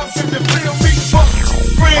motherfucking down, so you feel me. Fuck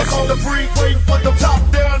friends on the brink, waiting put the top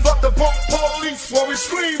down, but the punk police while we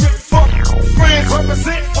screaming. Fuck friends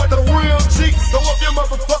represent for the real G's. Go up your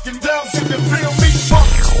motherfucking down, so you feel me. Fuck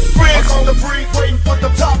friends on the brink, waiting put the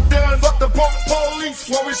top down, but the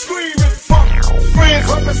screaming. Fuck friends,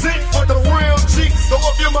 represent for the real G's. Throw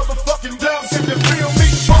up your motherfucking doubts if you feel me.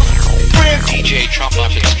 Fuck friends. DJ Trump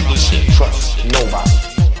Up exclusive. Trust nobody.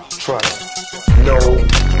 Trust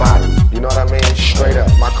nobody. You know what I mean? Straight up.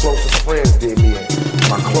 My closest friends did me in.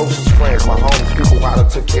 My closest friends, my homies, people who I done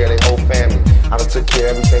took care of their whole family. I done took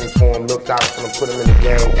care of everything for them, looked out for them, put them in the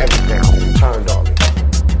game, everything. Turned on me.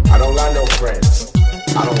 I don't got no friends.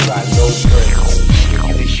 I don't got no friends.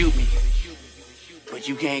 You can shoot me, but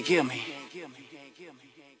you can't kill me.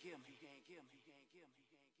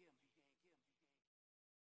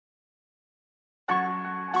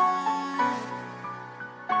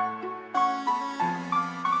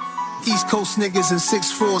 East Coast niggas and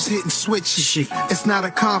 6'4s hitting switches. It's not a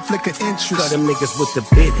conflict of interest. Cut them niggas with the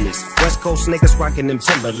business. West Coast niggas rocking them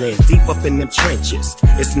Timberlands, deep up in them trenches.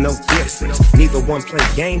 It's no difference. Neither one play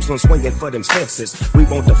games on swinging for them fences. We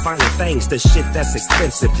want the finer things, the shit that's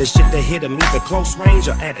expensive, the shit that hit them either close range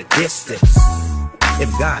or at a distance. If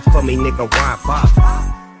God for me, nigga, why bother?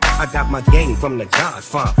 I got my game from the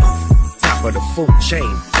Godfather. Top of the food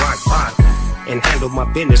chain, rock bottom. And handle my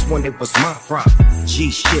business when it was my problem.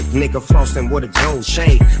 G shit, nigga flossing with a gold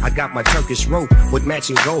chain. I got my Turkish rope with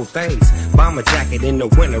matching gold things. Bomber jacket in the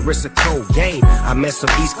winter, it's a cold game. I mess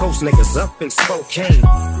some East Coast niggas up in Spokane.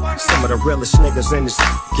 Some of the realest niggas in this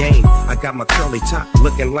game. I got my curly top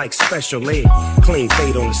looking like special ed. Clean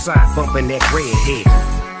fade on the side, bumping that red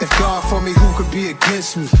head. If God for me, who could be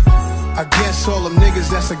against me? I guess all them niggas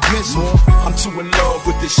that's against me. I'm too in love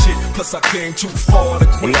with this shit, plus I came too far to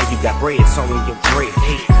quit. And now you got bread, so in your bread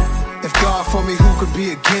head. If God for me, who could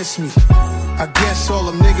be against me? I guess all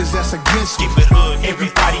them niggas that's against me. Keep it hood,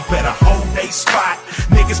 everybody better hold they spot.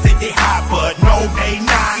 Niggas think they hot, but no, they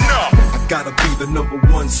not. No. I gotta be the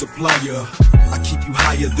 #1 supplier. I keep you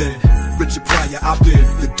higher than Richard Pryor. I've been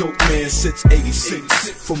the dope man since '86.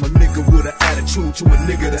 From a nigga with an attitude to a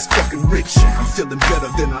nigga that's fucking rich. I'm feeling better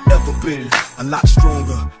than I ever been, a lot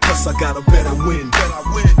stronger. Plus I got a better win.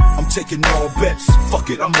 I'm taking all bets. Fuck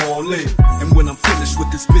it, I'm all in. And when I'm finished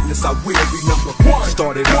with this business, I will be #1.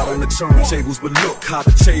 Started out on the turntables, but look how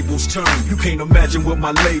the tables turn. You can't imagine what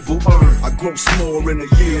my label earned. I gross more in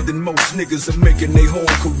a year than most niggas are making their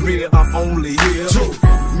whole career. I'm only here 2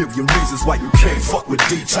 million reasons why you can't fuck with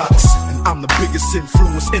Detox. And I'm the biggest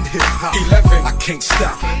influence in hip-hop. 11, I can't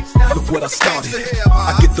stop. Look what I started.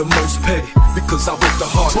 I get the most pay because I work the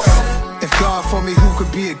hardest. 12. If God for me, who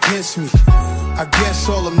could be against me? I guess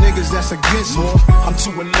all them niggas that's against me. I'm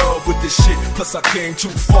too in love with this shit, plus I came too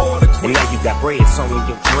far to quit. And now you got bread, so in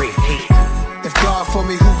your bread head. If God for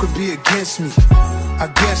me, who could be against me? I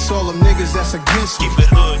guess all them niggas that's against me. Keep it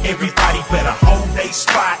hood, everybody better hold they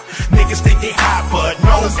spot. Niggas think they hot, but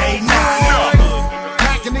no, they not. No.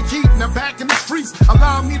 Back in the heat, now back in the streets.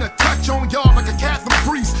 Allow me to touch on y'all like a Catholic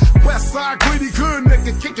priest. West side gritty good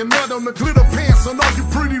nigga, kicking mud on the glitter pants. On all you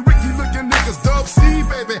pretty Ricky looking niggas, Dub C,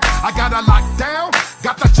 baby. I got a lockdown,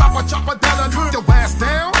 got the chopper that'll knock your ass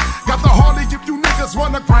down. Got the Harley if you niggas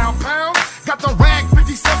run a ground pound. Got the rag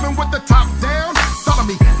 57 with the top down. Follow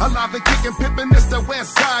me, alive and kicking, pimpin', it's the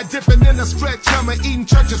west side. Dipping in a stretch hammer, eating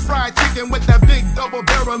church's fried chicken with that big double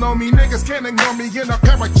barrel on me. Niggas can't ignore me in a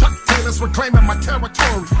pair of Chuck Taylors reclaiming my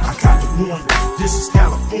territory. I got the one, this is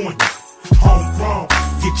California. Homegrown,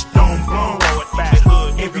 get your dome blown. Keep it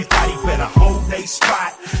hood, everybody better hold they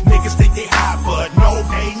spot. Niggas think they hot, but no,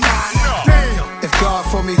 they not. No. Damn. If God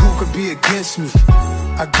for me, who could be against me?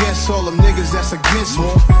 I guess all them niggas that's against me.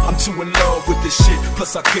 I'm too in love with this shit,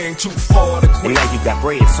 plus I came too far to quit. And now you got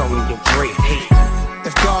bread, so in your bread head.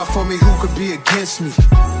 If God for me, who could be against me?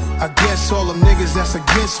 I guess all them niggas that's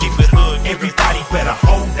against me. Keep it hood, everybody better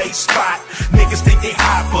hold they spot. Niggas think they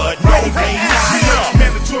hot, but no, they not. It's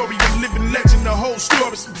mandatory, a living legend, the whole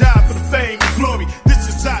story. Some die for the fame and glory. This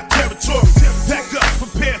is our territory. Pack up,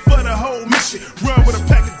 prepare for the whole mission. Run with a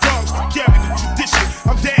pack of dogs to carry the tradition.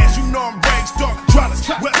 I'm Dash, you know I'm range dark. Trollers,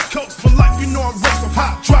 West Coast for life, you know I'm raised from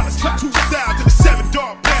hot. Trollers, 2,000 to the 7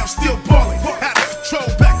 dog pound, still balling. Out of control,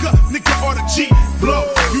 back up, nigga on the G. Blow,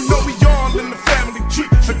 you know we all in the family tree.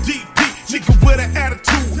 A deep, nigga with an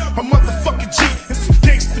attitude. A motherfucking G, and some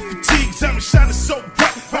gangster fatigue. Time to shine so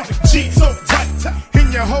bright, I'm the G so tight.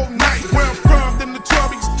 In your whole night, where I'm from, the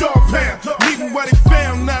notorious dog pound. Leaving what they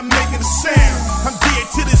found, not making a sound. I'm dead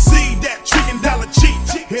to the Z, that $1 trillion G.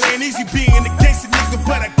 It ain't easy being a gangster nigga,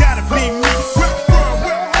 but I gotta be me. Where I'm from,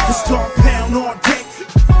 it's dog pound all day.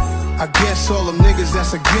 I guess all them niggas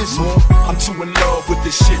that's against me. I'm too in love with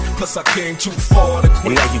this shit, plus I came too far to quit.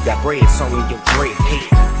 And now you got bread, so in your bread head.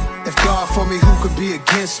 If God for me, who could be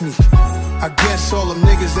against me? I guess all them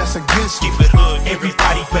niggas that's against me. Keep it hood,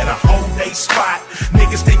 everybody better hold they spot.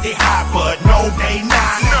 Niggas think they hot, but no, they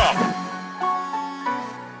not. No.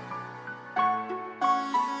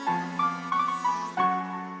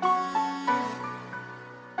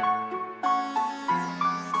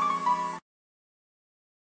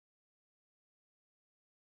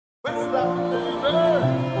 Death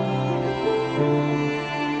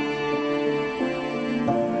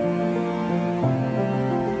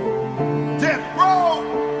Row!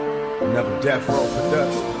 Another Death Row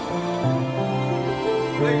production.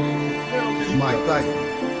 Mike Dyke,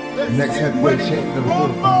 next heavyweight champion of the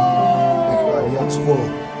world. Everybody else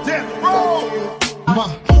spoiled. Death Row! My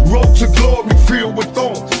road to glory filled with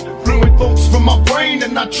thorns. Fluid thoughts from my brain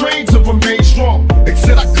and I trained to remain strong. They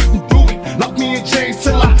said I couldn't do it, locked me in chains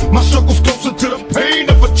till my struggle's closer to the pain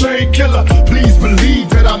of a train killer. Please believe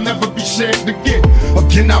that I'll never be shamed again.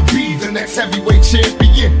 Again I'll be the next heavyweight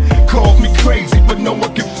champion. Call me crazy, but no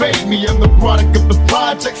one can fade me. I'm the product of the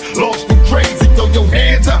projects, lost and crazy. Throw your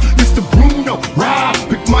hands up, Mr. Bruno. Ride,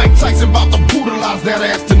 Big Mike Tyson about to brutalize that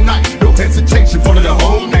ass tonight. No hesitation for the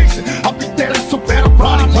whole nation. I'll be that ass so bad, I'm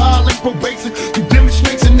body violent probation. You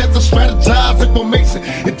demonstration as I strategize information.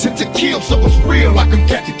 Intent to kill, so it's real, I can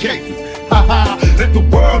catch a case. Ha, let the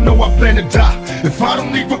world know I plan to die. If I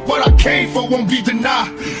don't leave with what I came for, won't be denied.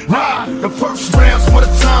 The first round's for the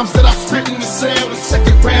times that I spent in the cell. The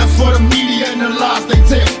second round's for the media and the lies they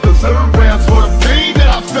tell. The third round's for the pain that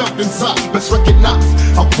I felt inside. Let's recognize,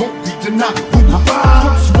 I won't be denied.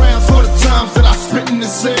 First round's for the times that I spent in the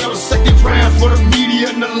cell. The second round's for the media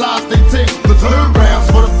and the lies they tell. The third round's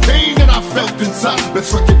for the pain that I felt inside.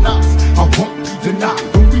 Let's recognize, I won't be denied.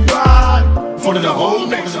 When we ride for the whole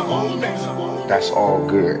nation. That's all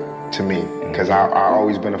good to me, because I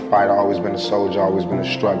always been a fighter, always been a soldier, always been a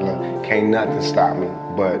struggler. Can't nothing stop me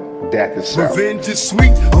but death itself. Revenge is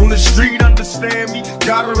sweet on the street, understand me.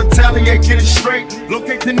 Gotta retaliate, get it straight.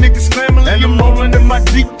 Locate the niggas' family, and I'm rolling in my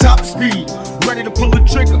deep top speed. Ready to pull the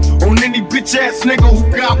trigger on any bitch ass nigga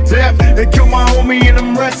who got death. They kill my homie and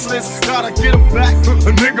I'm restless. Gotta get him back.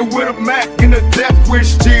 A nigga with a Mac and a death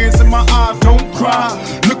wish. Tears in my eyes, don't cry.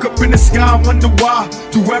 Look up in the sky, wonder why.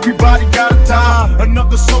 Do everybody gotta die?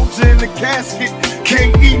 Another soldier in the casket.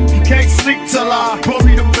 Can't eat, can't sleep till I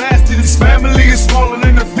bury the bastard. His family is falling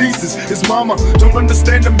into pieces. His mama don't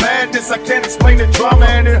understand the madness. I can't explain the drama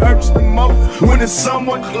and it hurts the most when it's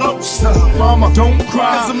someone close. Mama, don't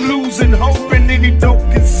cry, 'cause I'm losing hope. And any dope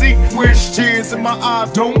can see where's tears in my eyes,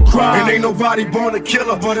 don't cry. And ain't nobody born a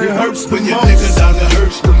killer, but it hurts the most. When your niggas down, it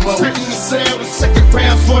hurts the most. Spit in the cell, the second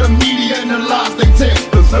round's for the media and the lies they tell.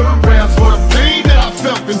 The third round's for the pain that I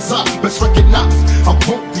felt inside. Let's recognize, I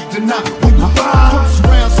won't be denied. First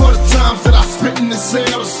round's for the times that I spit in the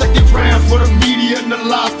cell. The second round's for the media and the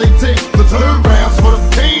lies they tell. The third round's for the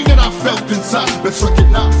pain that I felt inside. Let's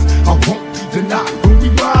recognize, I won't be denied. When we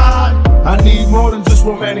ride, I need more than just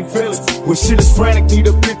romantic feelings. When shit is frantic, need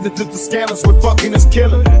a business to the scandalous. When fucking is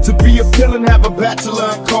killing. To be a villain, have a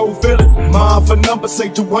bachelor and cold feeling. Mine for numbers, say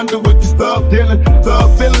to wonder what this thug dealing.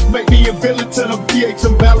 Thug feelings make me a villain to the PH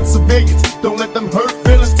unbalanced civilians. Don't let them hurt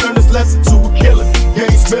feelings turn this lesson to a killing.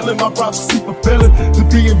 Gang spilling, my prophecy fulfilling. To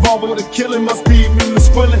be involved with a killing must be immune to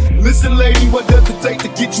squilling. Listen, lady, what does it take to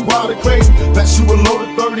get you out of crazy? That you a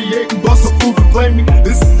loaded 38 and bust a food and blame me.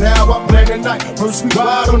 This is how I plan the night. First we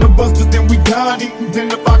ride on the bus, but then we dine, eating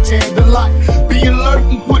dinner by candlelight. Be alert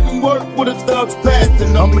and putting work with a thug's past.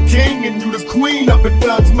 And I'm the king and you the queen up in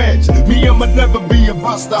Thug's mansion. Me, I'ma never be a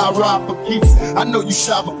buster, I ride for keeps. I know you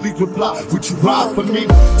shy, but please reply. Would you ride for me?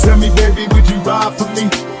 Tell me, baby, would you ride for me?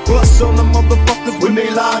 Bust on the motherfuckers when they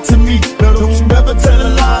lie to me. Now don't you ever tell a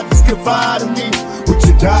lie, just confide in me. Would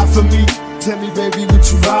you die for me? Tell me, baby, would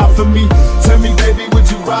you ride for me? Tell me, baby, would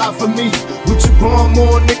you ride for me? Would you bomb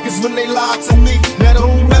more niggas when they lie to me? Now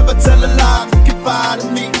don't you ever tell a lie, just confide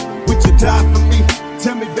in me. Would you die for me?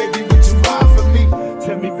 Tell me, baby, would you ride for me?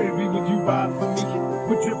 Tell me, baby, would you ride for me?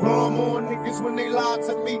 Would you bomb more niggas when they lie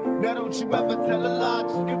to me? Now don't you ever tell a lie,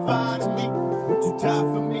 just confide in me. Would you die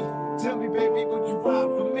for me? Tell me, baby, would you ride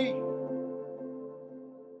for me?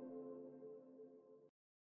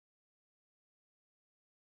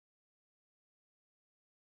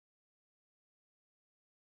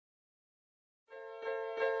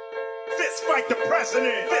 Fist fight the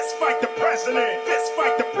president. Fist fight the president. Fist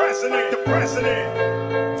fight the president. The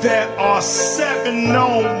president. There are 7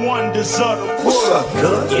 known wonders of the world. What's up,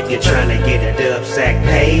 good? If you're trying to get a dub sack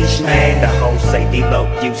page, man, the whole say D-Lo,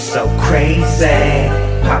 you so crazy.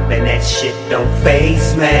 Poppin' that shit don't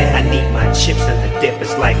faze, man. I need my chips and the dip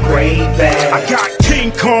is like gravy. I got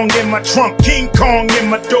King Kong in my trunk, King Kong in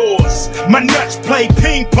my doors. My nuts play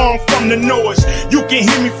ping pong from the noise. You can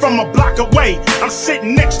hear me from a block away. I'm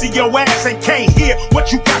sitting next to your ass and can't hear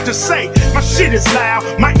what you got to say. My shit is loud,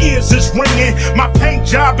 my ears is ringing. My paint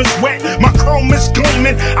job is wet, my chrome is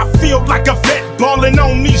gleaming. I feel like a vet ballin'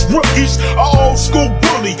 on these rookies. A old school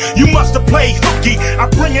bully, you must have played hooky. I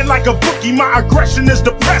bring it like a bookie, my aggression is the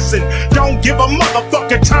depressing. Don't give a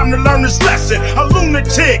motherfucker time to learn this lesson. A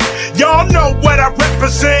lunatic, y'all know what I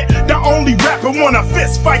represent. The only rapper wanna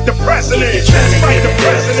fist fight the president. If you're trying to get a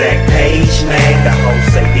exact page, man, the whole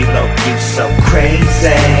say below you so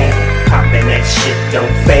crazy. Poppin' that shit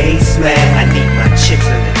don't face, man. I need my chips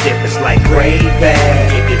in the dip, it's like gravy.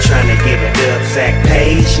 If you're trying to get a exact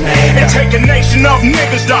page, man, and take a nation of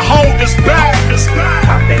niggas to hold us back.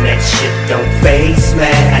 Poppin' that shit don't face,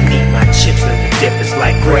 man. I need my chips in the dip, it's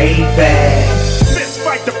like gravy. Fist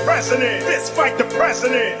fight the president. Fist fight the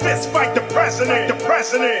president. Fist fight the president. The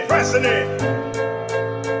president. President.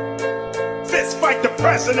 Fist fight the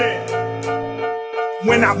president.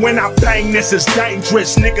 When I bang this, it's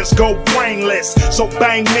dangerous. Niggas go brainless. So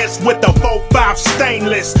bang this with the 4-5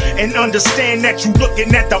 stainless. And understand that you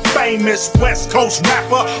looking at the famous West Coast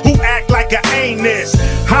rapper who act like a anus.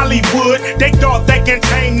 Hollywood, they thought they can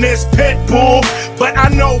tame this pit bull, but I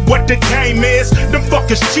know what the game is. Them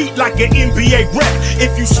fuckers cheat like an NBA rep.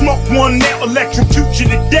 If you smoke one, they'll electrocute you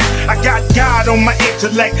to death. I got God on my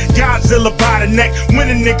intellect, Godzilla by the neck. When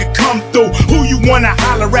a nigga come through, who you wanna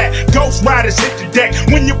holler at? Ghost Riders hit the deck.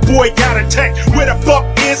 When your boy got attacked, where the fuck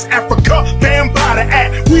is Africa? Bam by the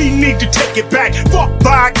act, we need to take it back. Fuck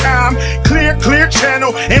Viacom, clear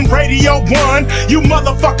channel, and Radio 1. You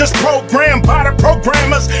motherfuckers programmed by the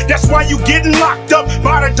programmers. That's why you getting locked up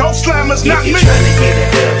by the dope slammers, not me. If you're trying to get a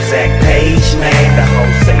exact page, man, the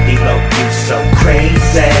whole say below you so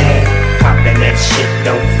crazy. Poppin' that shit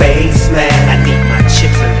don't face, man. I need my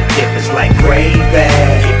chips in the dip, it's like gravy.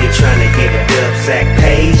 If you're trying to get a exact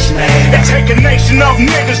page, man, and take a nation of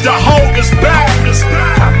niggas to hold us back.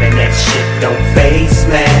 Poppin' that shit don't face,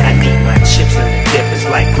 man. I need my chips in the dip, it's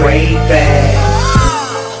like gravy.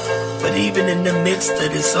 But even in the midst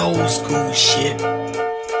of this old school shit,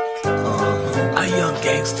 our young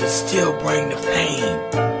gangsters still bring the pain.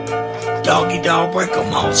 Doggy dog, break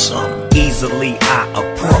them all some. Easily I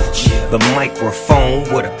approach the microphone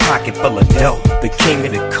with a pocket full of dope. The king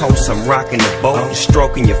of the coast, I'm rocking the boat,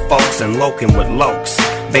 stroking your folks and loking with lokes.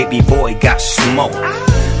 Baby boy got smoke.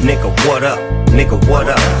 Nigga, what up? Nigga, what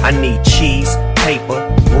up? I need cheese, paper,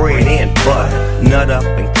 bread and butter. Nut up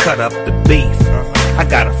and cut up the beef. I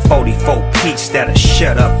got a 44 piece that'll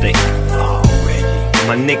shut up the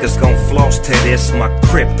My niggas gon' floss to this. My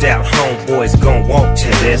cripped out homeboys gon' walk to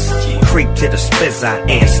this. Creep to the spizzot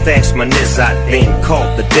and stash my nizzot. Then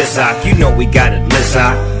call the dizzot. You know we got it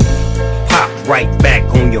lizzot. Pop right back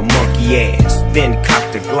on your monkey ass. Then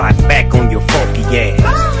cock the Glock back on your funky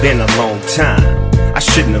ass. Been a long time, I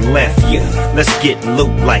shouldn't have left you. Let's get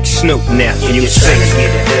loot like Snoop nephew. If you're trying to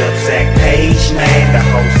get a exact page, man, the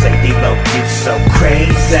whole say below you so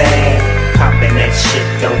crazy. Poppin' that shit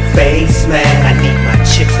don't face, man. I need my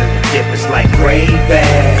chips in the dip, it's like gravy.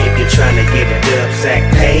 If you're trying to get a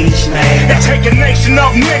exact page, man, and take a nation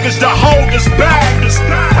of niggas to hold us back.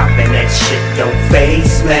 Poppin' that shit don't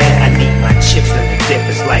face, man. I need my chips in the dip,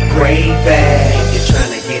 it's like gravy. If you're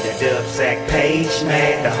trying to get a exact page,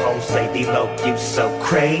 man, the whole say below you so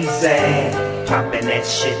crazy. Poppin' that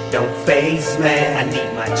shit don't face, man. I need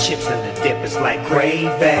my chips in the dip, it's like gravy.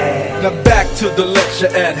 Now back to the lecture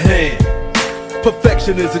at hand.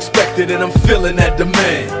 Perfection is expected and I'm feeling that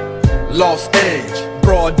demand. Los Angeles,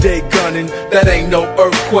 broad day gunning. That ain't no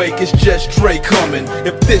earthquake, it's just Dre coming.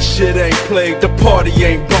 If this shit ain't played, the party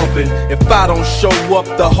ain't bumping. If I don't show up,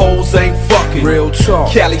 the hoes ain't fucking. Real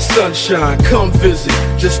talk. Cali sunshine, come visit.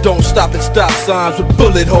 Just don't stop at stop signs with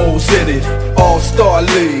bullet holes in it. All-Star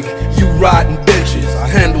League, you riding benches. I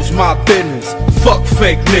handles my business. Fuck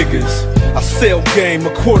fake niggas. I sell game,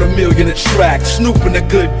 $250,000 a track. Snoop in a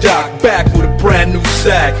good doc, back with a brand new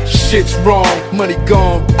sack. Shit's wrong, money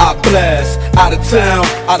gone, I blast. Out of town,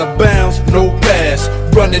 out of bounds, no pass.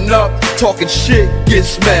 Running up, talking shit, get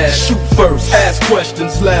smashed. Shoot first, ask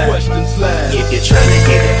questions last. If you're trying to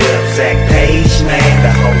get a exact page, man,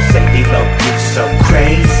 the whole say below you so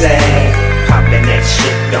crazy. Poppin' that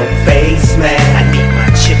shit don't face, man. I need my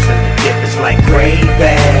chips in the dip, it's like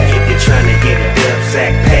gravy. If you're trying to get a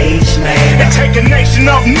exact page, man, and take a nation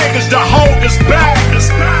of niggas to hold us back.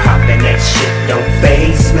 Poppin' that shit don't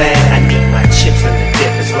face, man. I need my chips in the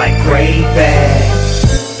dip, it's like gravy.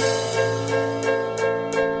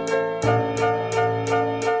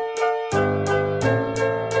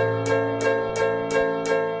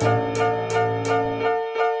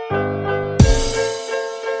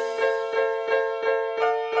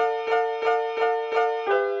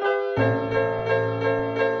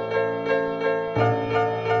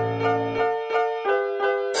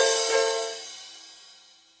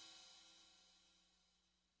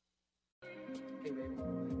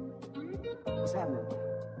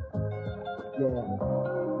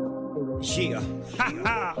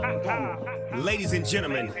 Ladies and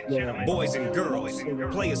gentlemen, boys and girls,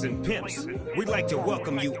 players and pimps, we'd like to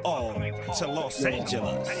welcome you all to Los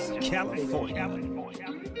Angeles, California.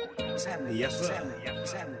 Yes, sir.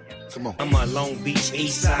 Come on. I'm a Long Beach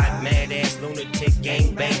East Side mad-ass lunatic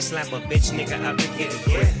gangbang slap a bitch nigga out the get a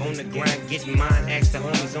grip on the grind, getting mine. Ask the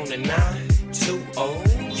homies on the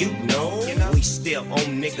 920. You know we still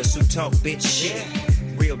on niggas who talk bitch shit.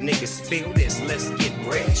 Real niggas feel this, let's get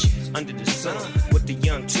rich under the sun with the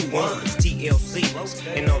young 2-1s,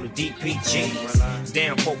 TLCs, and all the DPGs.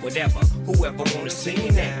 Down for whatever, whoever wanna see me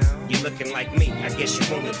now. You looking like me, I guess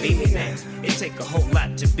you wanna be me now. It take a whole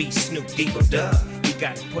lot to be Snoop Dogg. You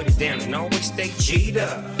gotta put it down and always stay G'd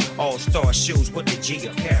up. All-star shoes with the G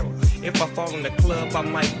apparel. If I fall in the club, I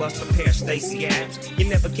might bust a pair of Stacy Adams. You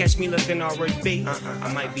never catch me looking R&B.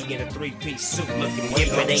 I might be in a 3-piece suit looking.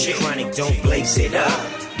 If it ain't chronic, don't blaze it up.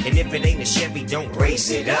 And if it ain't a Chevy, don't raise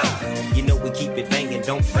it up. You know we keep it banging,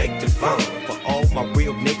 don't fake the funk. For all my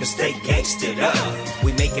real niggas, stay gangstered up.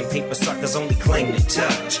 We making paper suckers only claim to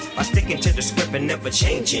touch. By sticking to the script and never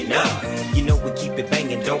changing up. You know we keep it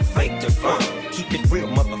banging, don't fake the funk. Keep it real,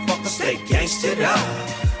 motherfucker, stay gangstered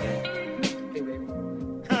up.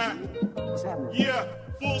 Yeah,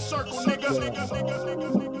 full circle, nigga.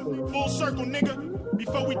 Full circle, nigga.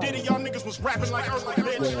 Before we did it, y'all niggas was rapping like earth, like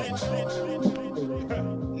bitch.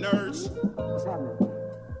 Nerds.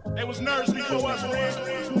 They was nerds before us,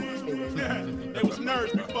 man. They was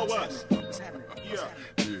nerds before us. Yeah.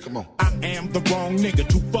 Come on. I am the wrong nigga,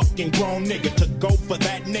 too fucking grown nigga to go for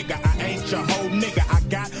that nigga. I ain't your whole nigga, I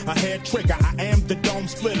got a hair trigger. I am the dome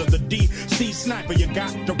splitter, the DC sniper. You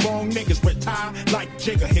got the wrong niggas, retire like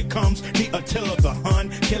Jigger. Here comes the Attila the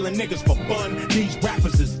Hun, killing niggas for fun. These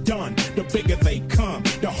rappers is done. The bigger they come,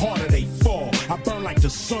 the harder they fall. I burn like the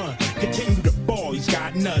sun, continue to ball. He's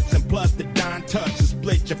got nuts and plus the Don touch to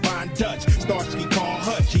split your fine Dutch. Starsky call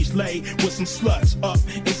Hutch, he's laid with some sluts up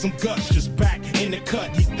and some guts, just back in the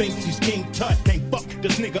cut. He thinks he's King Tut, can't fuck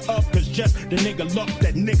this nigga up, cause just the nigga luck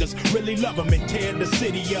that niggas really love him and tear the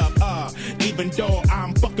city up. Even though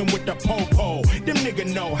I'm fucking with the po-po, them nigga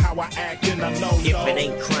know how I act in a low. If it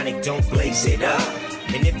ain't chronic, don't blaze it up.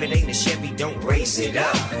 And if it ain't a Chevy, don't raise it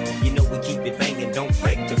up. You know we keep it banging, don't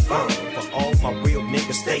fake the funk. For all my real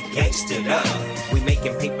niggas, stay gangstered up. We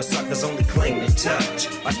making paper suckers only claim to touch.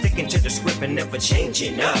 By sticking to the script and never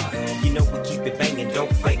changing up. You know we keep it banging,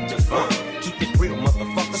 don't fake the funk. Keep it real,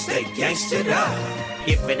 motherfucker, stay gangstered up.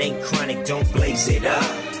 If it ain't chronic, don't blaze it up.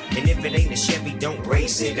 And if it ain't a Chevy, don't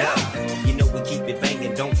raise it up. You know we keep it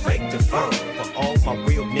banging, don't fake the funk. For all my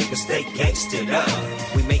real niggas, stay gangstered up.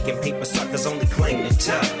 We making paper suckers only claim to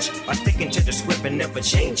touch. By sticking to the script and never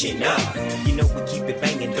changing up. You know we keep it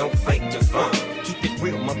banging, don't fake the funk. Keep it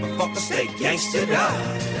real, motherfucker, stay gangstered up.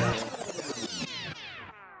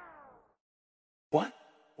 What?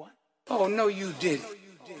 Oh, no, you didn't.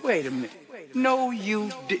 Wait a minute. No,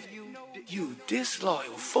 you didn't. You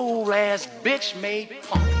disloyal, fool-ass, bitch-made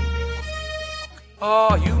punk.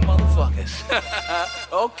 Oh, you motherfuckers.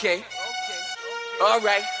 Okay. All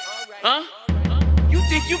right. Huh? You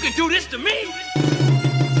think you can do this to me?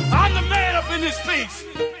 I'm the man up in this piece.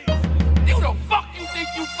 Who the fuck you think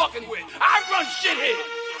you fucking with? I run shit here.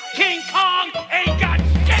 King Kong ain't got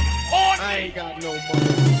shit on me. I ain't got no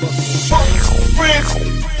motherfucking friends.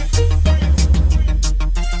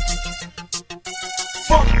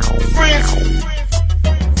 Fuck friends.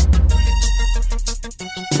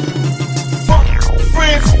 Fuck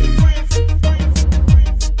friends.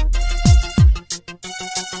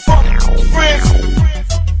 Fuck friends.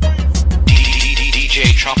 DJ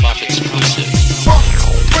Trump Up exclusive. Fuck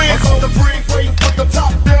friends on the brink, waiting for the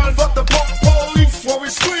top down, but the police while we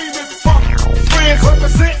screaming. Fuck friends,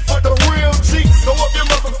 represent for the real G's. Throw up your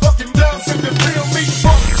motherfucking down, if you feel me.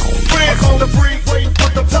 Fuck friends on the brink, waiting for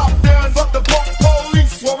the top down, but the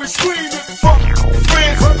police while we screaming. Fuck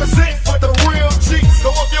friends, represent for the real G's.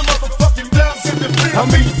 Throw up your motherfucking down, if you feel me. I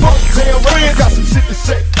mean, fuck damn friends, got some shit to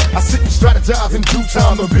say. I sit and strategize in due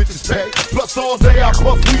time, the bitches pay. Plus all day I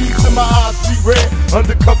puff weed till my eyes be red.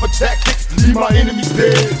 Undercover tactics, leave my enemies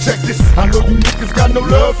dead. Check this, I know you niggas got no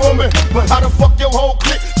love for me, but how the fuck your whole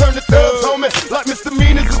clique turn the thugs on me? Like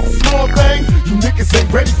misdemeanors is a small thing. You niggas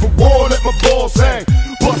ain't ready for war, let my balls hang.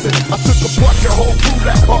 Bustin', I took a bunch, your whole crew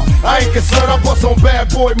that hard. I ain't concerned, I bust on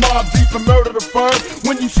bad boy Mob Deep and murder the firm.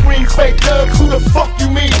 When you scream fake thugs, who the fuck you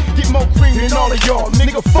mean? Get more cream than all of y'all,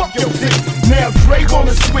 nigga, fuck your dick. Now Dre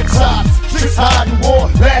wanna switch sides, tricks hiding war.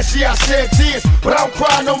 Last year I shed tears, but I don't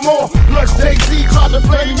cry no more. Plus Jay-Z tried to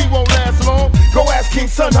play me, won't last long. Go ask King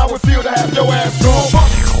Son how it feel to have your ass gone.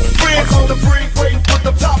 Fuck friends on the brink, waiting for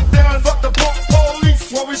the top down, fuck the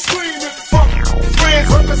police while we screaming. Fuck friends,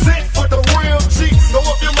 represent for the real G's. Throw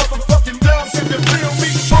up your motherfucking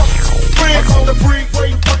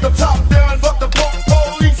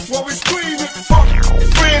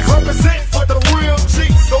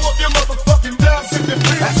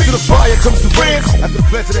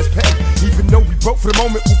Every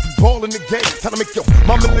moment we'll be ballin' the game. Time to make your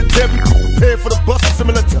my military be prepared for the bus.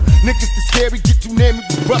 Similar to niggas that's scary, get too near me,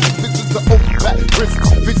 we rust. Visions of open back prisons,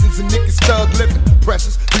 visions of niggas thug living.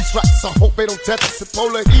 Precious, these rocks, I hope they don't touch us. A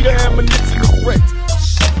polar heater, ammunition, and brakes.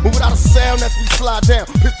 But without a sound as we slide down,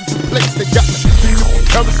 pistols in place, they got me feeling for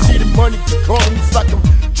currency, the money be calling. It's like I'm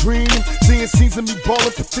dreaming, seeing scenes of me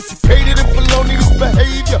ballin', participated in felonious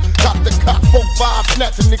behavior. Got the cop 4-5,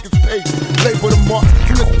 snatching niggas' pay. Label the mark,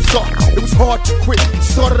 from the start, it was hard to quit.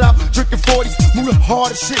 Started out drinking 40s, moving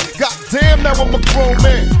hard as shit. Goddamn, now I'm a grown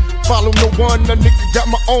man. Follow no one, a nigga got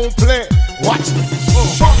my own plan. Watch me.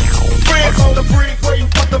 Friends on the brink, waiting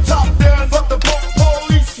for the top down. Fuck the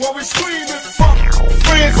police while we screaming. Fuck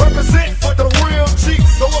friends represent for the real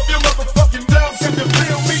cheeks. Throw up your motherfucking down, if you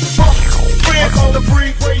feel me. Fuck friends on the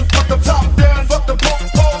brink, waiting for the top down. Fuck the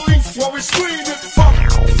police while we screaming. Fuck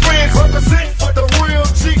friends represent for the real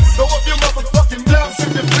cheeks. Throw up your motherfucking down,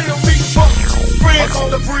 if you feel me. Fuck friends on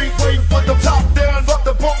the brink, waiting for the top down. Fuck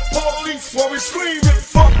the police while we screaming.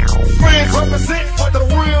 Fuck friends represent for the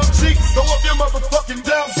real cheeks. Throw up your motherfucking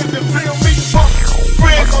down, if you feel me. Fuck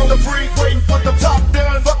friends on the brink, waiting for the top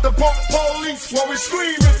down. Fuck the police while we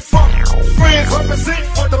screaming. Fuck friends represent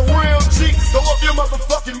for the real cheeks. Throw up your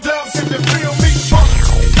motherfucking down, if you feel me. Fuck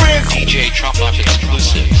friends. DJ Trump Life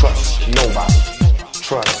exclusive. Trust nobody.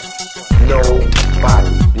 Trust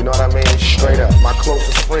nobody. You know what I mean? Straight up. My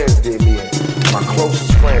closest friends did me in. My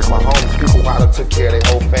closest friends, my homies, people I done took care of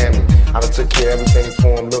their whole family. I done took care of everything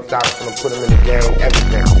for them, looked out for them, put them in the game,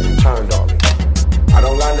 everything. Turned on me. I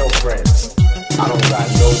don't got no friends. I don't got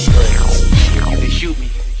no friends. You can shoot me,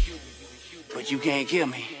 but you can't kill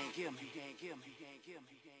me.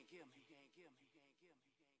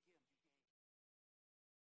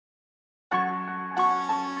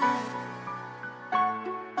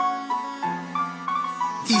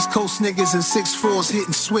 East Coast niggas and 6'4s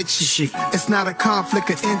hitting switches. It's not a conflict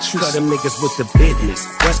of interest. Cut them niggas with the business.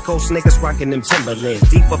 West Coast niggas rocking them Timberlands,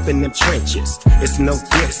 deep up in them trenches. It's no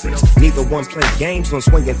difference. Neither one play games when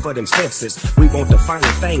swinging for them fences. We want the finer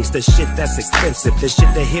things, the shit that's expensive, the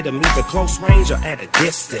shit that hit them either close range or at a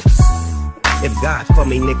distance. If God for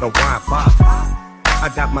me, nigga, why bother? I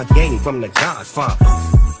got my game from the Godfather.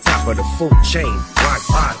 Top of the food chain, rock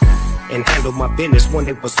bottom. And handle my business when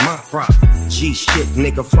it was my problem. G shit,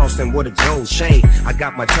 nigga flossing with a gold chain. I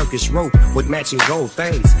got my Turkish rope with matching gold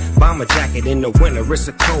things. Bomber jacket in the winter, it's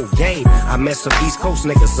a cold game. I mess some East Coast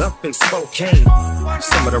niggas up in Spokane.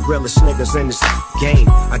 Some of the realest niggas in this game.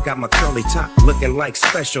 I got my curly top looking like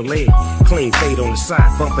special ed. Clean fade on the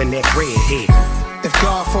side, bumping that red head. If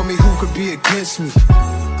God for me, who could be against me?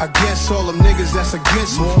 I guess all them niggas that's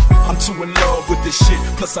against me. I'm too in love with this shit,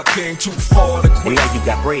 plus I came too far to quit. And now you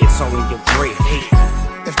got bread, it's only your dread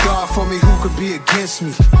head. If God for me, who could be against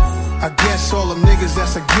me? I guess all them niggas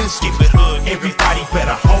that's against me. Keep it hood, everybody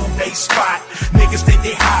better hold they spot. Niggas think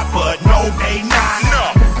they hot, but no, they not. No.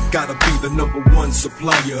 I gotta be the #1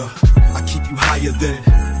 supplier. I keep you higher than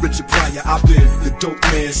Richard Pryor. I've been the dope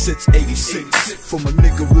man since '86. From a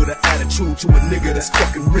nigga with an attitude to a nigga that's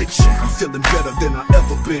fucking rich. I'm feeling better than I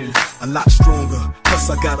ever been. A lot stronger, plus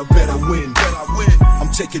I got a better win.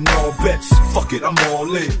 I'm taking all bets, fuck it, I'm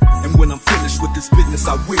all in. And when I'm finished with this business,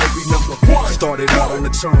 I will be #1. Started out on the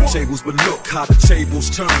turntables, but look how the tables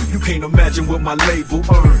turn. You can't imagine what my label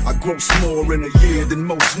earned. I gross more in a year than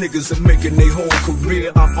most niggas are making their whole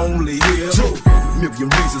career. I'm only here 2,000,000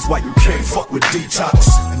 reasons why you can't fuck with Detox.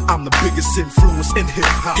 And I'm the biggest influence in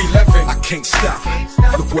hip-hop. 11, I can't stop.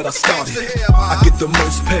 Look what I started. I get the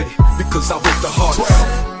most pay because I work the hardest.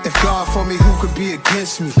 If God for me, who could be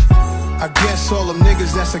against me? I guess all them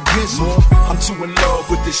niggas that's against me. I'm too in love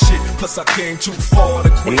with this shit, plus I came too far to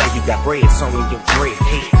quit. And now you got bread, it's only your dread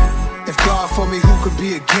head. If God for me, who could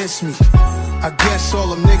be against me? I guess all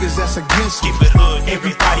them niggas that's against me. Keep it hood,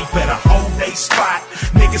 everybody better hold they spot.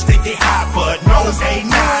 Niggas think they hot, but no, they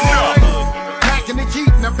not. Back in the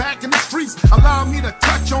heat, now back in the streets. Allow me to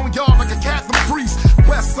touch on y'all like a Catholic priest.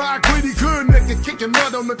 West side gritty good nigga, kicking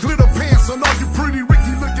mud on the glitter pants. On all you pretty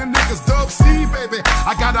Ricky looking niggas, Dub C, baby.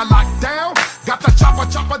 I got a lockdown, got the chopper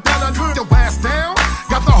down and hood your ass down.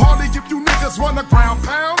 Got the Harley if you niggas run the ground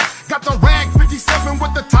pound. Got the rag 57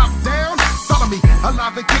 with the top down. Follow me,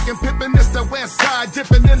 alive and kicking, pimpin', it's the west side.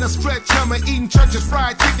 Dipping in a stretch hammer, eating church's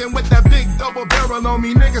fried chicken with that big double barrel on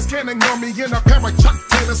me. Niggas can't ignore me in a pair of Chuck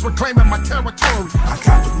Taylors reclaiming my territory. I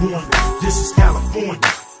got the one, this is California.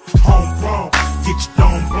 Homegrown, get your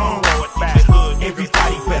dome blown. Keep it hood,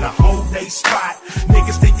 everybody better hold they spot.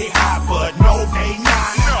 Niggas think they hot, but no, they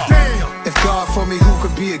not. Damn. If God for me, who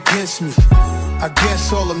could be against me? I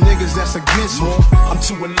guess all them niggas that's against me. I'm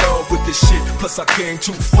too in love with this shit, plus I came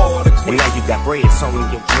too far to quit. And now you got bread, it's only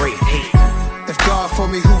your dread head. If God for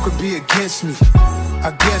me, who could be against me?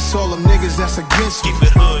 I guess all them niggas that's against me. Keep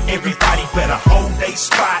it hood, everybody better hold they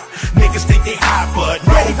spot. Niggas think they hot, but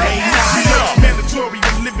no, they not. It's mandatory,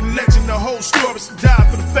 a living legend, the whole story. Some die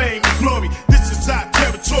for the fame and glory. This is our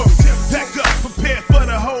territory. Pack up, prepare for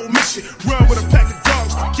the whole mission. Run with a pack of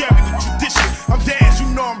dogs to carry the tradition. I'm Dash, you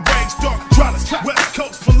know I'm Range, dark Trollers. West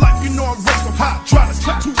Coast for life, you know I'm West from hot Trollers.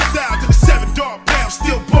 2,000 to the 7 dog pounds,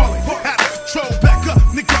 still ballin'. Out of control, back up,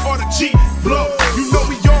 nigga, on the G. Blow, you know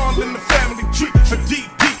we all in the family tree. A deep,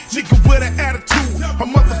 nigga with an attitude. A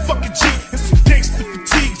motherfucking G and some gangster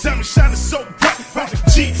fatigues. I'm shining so bright, on the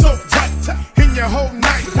G so tight. In your whole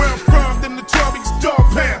night, where I'm from, the notorious dog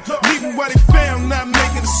pound. Leaving what they found, not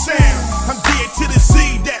making a sound. I'm D to the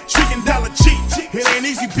Z, that $1 trillion G. It ain't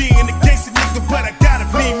easy being a gangster nigga, but I gotta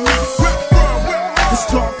be me. It's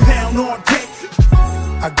dog pound all day.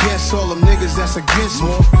 I guess all them niggas that's against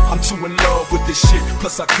me. I'm too in love with this shit,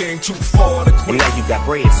 plus I came too far to quit. And now you got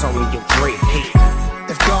bread, so in your dread.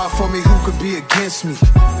 If God for me, who could be against me?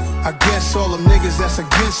 I guess all them niggas that's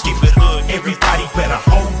against me. Keep it hood, everybody better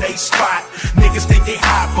hold they spot. Niggas think they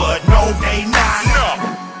hot, but no, they not.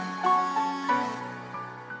 No.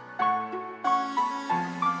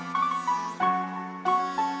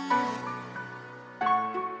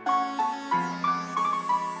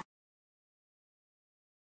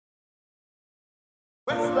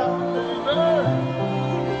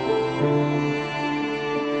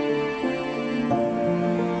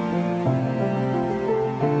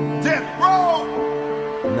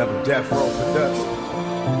 Another Death Row production.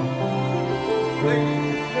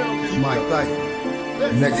 Mike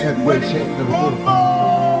Tyson, next heavyweight champion of the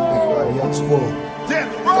world. Young Squirrel.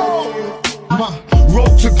 Death Row. My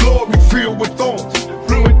road to glory filled with thorns.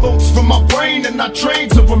 Fluid thoughts from my brain and I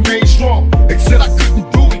trained to remain strong. They said I couldn't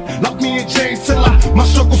do it, locked me in chains till my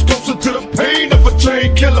struggle's closer to the pain of a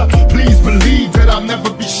trained killer. Please believe that I'll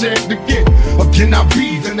never be shamed again. Again I'll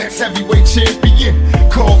be the next heavyweight champion.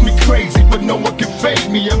 Call me crazy, but no one can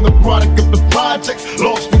fade me. I'm the product of the projects,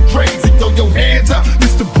 lost and crazy. Throw your hands up,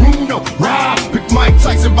 Mr. Bruno. Ride, Big Mike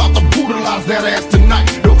Tyson about to brutalize that ass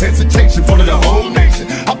tonight. No hesitation for the whole nation.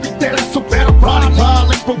 I'll be that ass so bad I'm riding high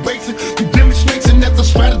like probation. You demonstration that the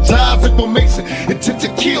strategize information. Intent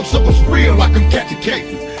to kill, so it's real like I'm catching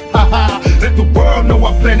cases. Let the world know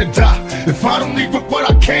I plan to die. If I don't leave with what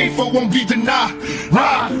I came for, won't be denied.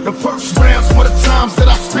 Ride, the first round's for the times that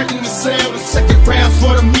I spent in the cell. The second round's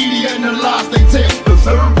for the media and the lies they tell. The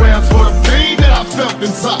third round's for the pain that I felt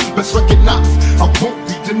inside. Let's recognize, I won't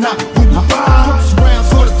be denied. First round's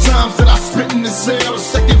for the times that I spent in the cell. The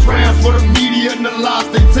second round's for the media and the lies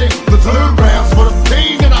they tell. The third round's for the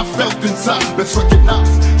pain that I felt inside. Let's recognize,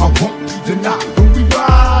 I won't be denied. When we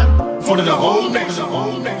ride, for the whole nation.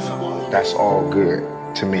 That's all good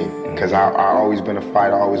to me, because I always been a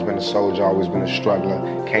fighter, always been a soldier, always been a struggler.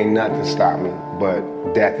 Can't nothing stop me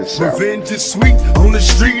but death itself. Revenge is sweet, on the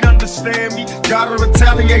street, understand me. Gotta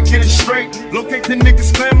retaliate, get it straight. Locate the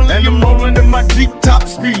niggas' family, and I'm rolling in my deep top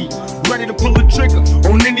speed. Ready to pull the trigger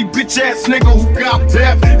on any bitch ass nigga who got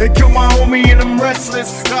death. They kill my homie and I'm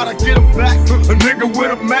restless, gotta get him back. A nigga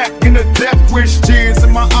with a Mac and a death wish, tears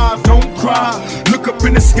in my eyes, don't cry. Look up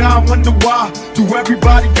in the sky, wonder why. Do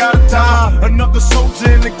everybody gotta die? Another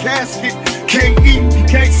soldier in the casket. Can't eat,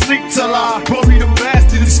 can't sleep till I bury the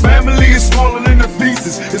bastard. His family is falling into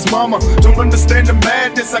pieces. His mama don't understand the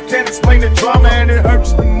madness. I can't explain the drama, and it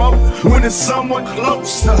hurts the most when it's someone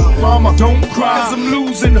close. Mama, don't cry, 'cause I'm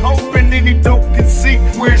losing hope, and any dope can see.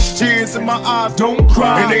 Where's tears in my eyes? Don't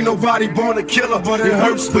cry. And ain't nobody born a killer, but it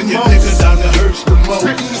hurts the most. Niggas down, it hurts the most.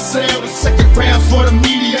 Spit in the cell, the second round's for the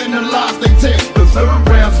media and the lies they tell. The third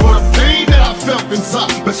round's for the pain that I felt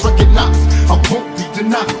inside. Let's recognize, I won't be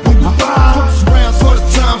denied. First round's for the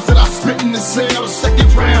times that I spit in the cell. The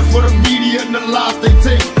second round's for the media and the lies they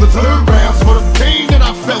tell. The third round's for the pain that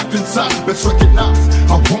I felt inside. Let's recognize,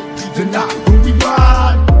 I won't be denied. When we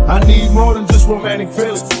ride, I need more than just romantic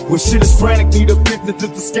feelings. When shit is frantic, need a business to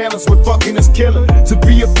the scandals when fucking is killing. To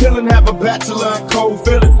be a villain, have a bachelor and cold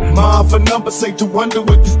feeling. Mine for numbers, say to wonder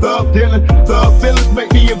what you thug dealing. Thug feelings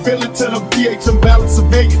make me a villain to them pH imbalance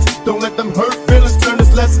civilians. Don't let them hurt feelings turn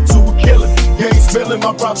this lesson to a killing. Gaze feeling,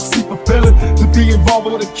 my prophecy fulfilling. To be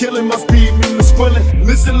involved with a killing must be immune to squilling.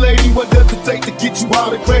 Listen lady, what does it take to get you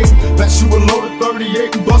out of crazy? That you a loaded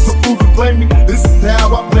 38 and bust a food to blame me. This is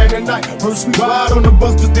how I plan the night. First we ride on the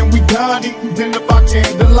bus, but then we dine, eating dinner by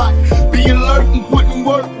candlelight. Be alert and putting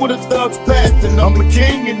work with a thug's past. And I'm the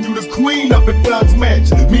king and you the queen up in Thug's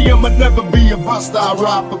match. Me, I'ma never be a buster, I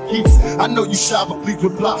ride for keeps. I know you shy, but please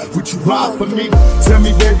reply. Would you ride for me? Tell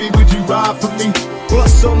me, baby, would you ride for me?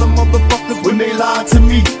 bust on the motherfuckers when they lie to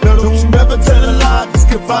me. Now don't you ever tell a lie, just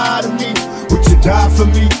confide in me. Would you die for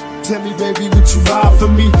me? Tell me, baby, would you ride for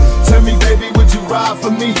me? Tell me, baby, would you ride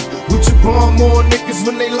for me? Would you bomb more niggas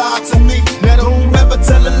when they lie to me? Now don't you ever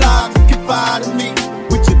tell a lie, just confide in me.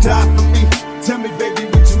 Would you die for me? Tell me, baby,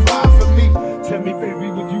 would you ride for me? Tell me, baby,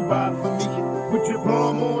 would you ride for me? Would you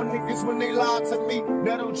bomb more niggas when they lie to me?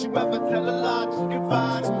 Now don't you ever tell a lie, just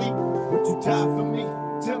confide in me. Would you die for me?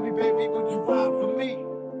 Tell me, baby, would you ride for me?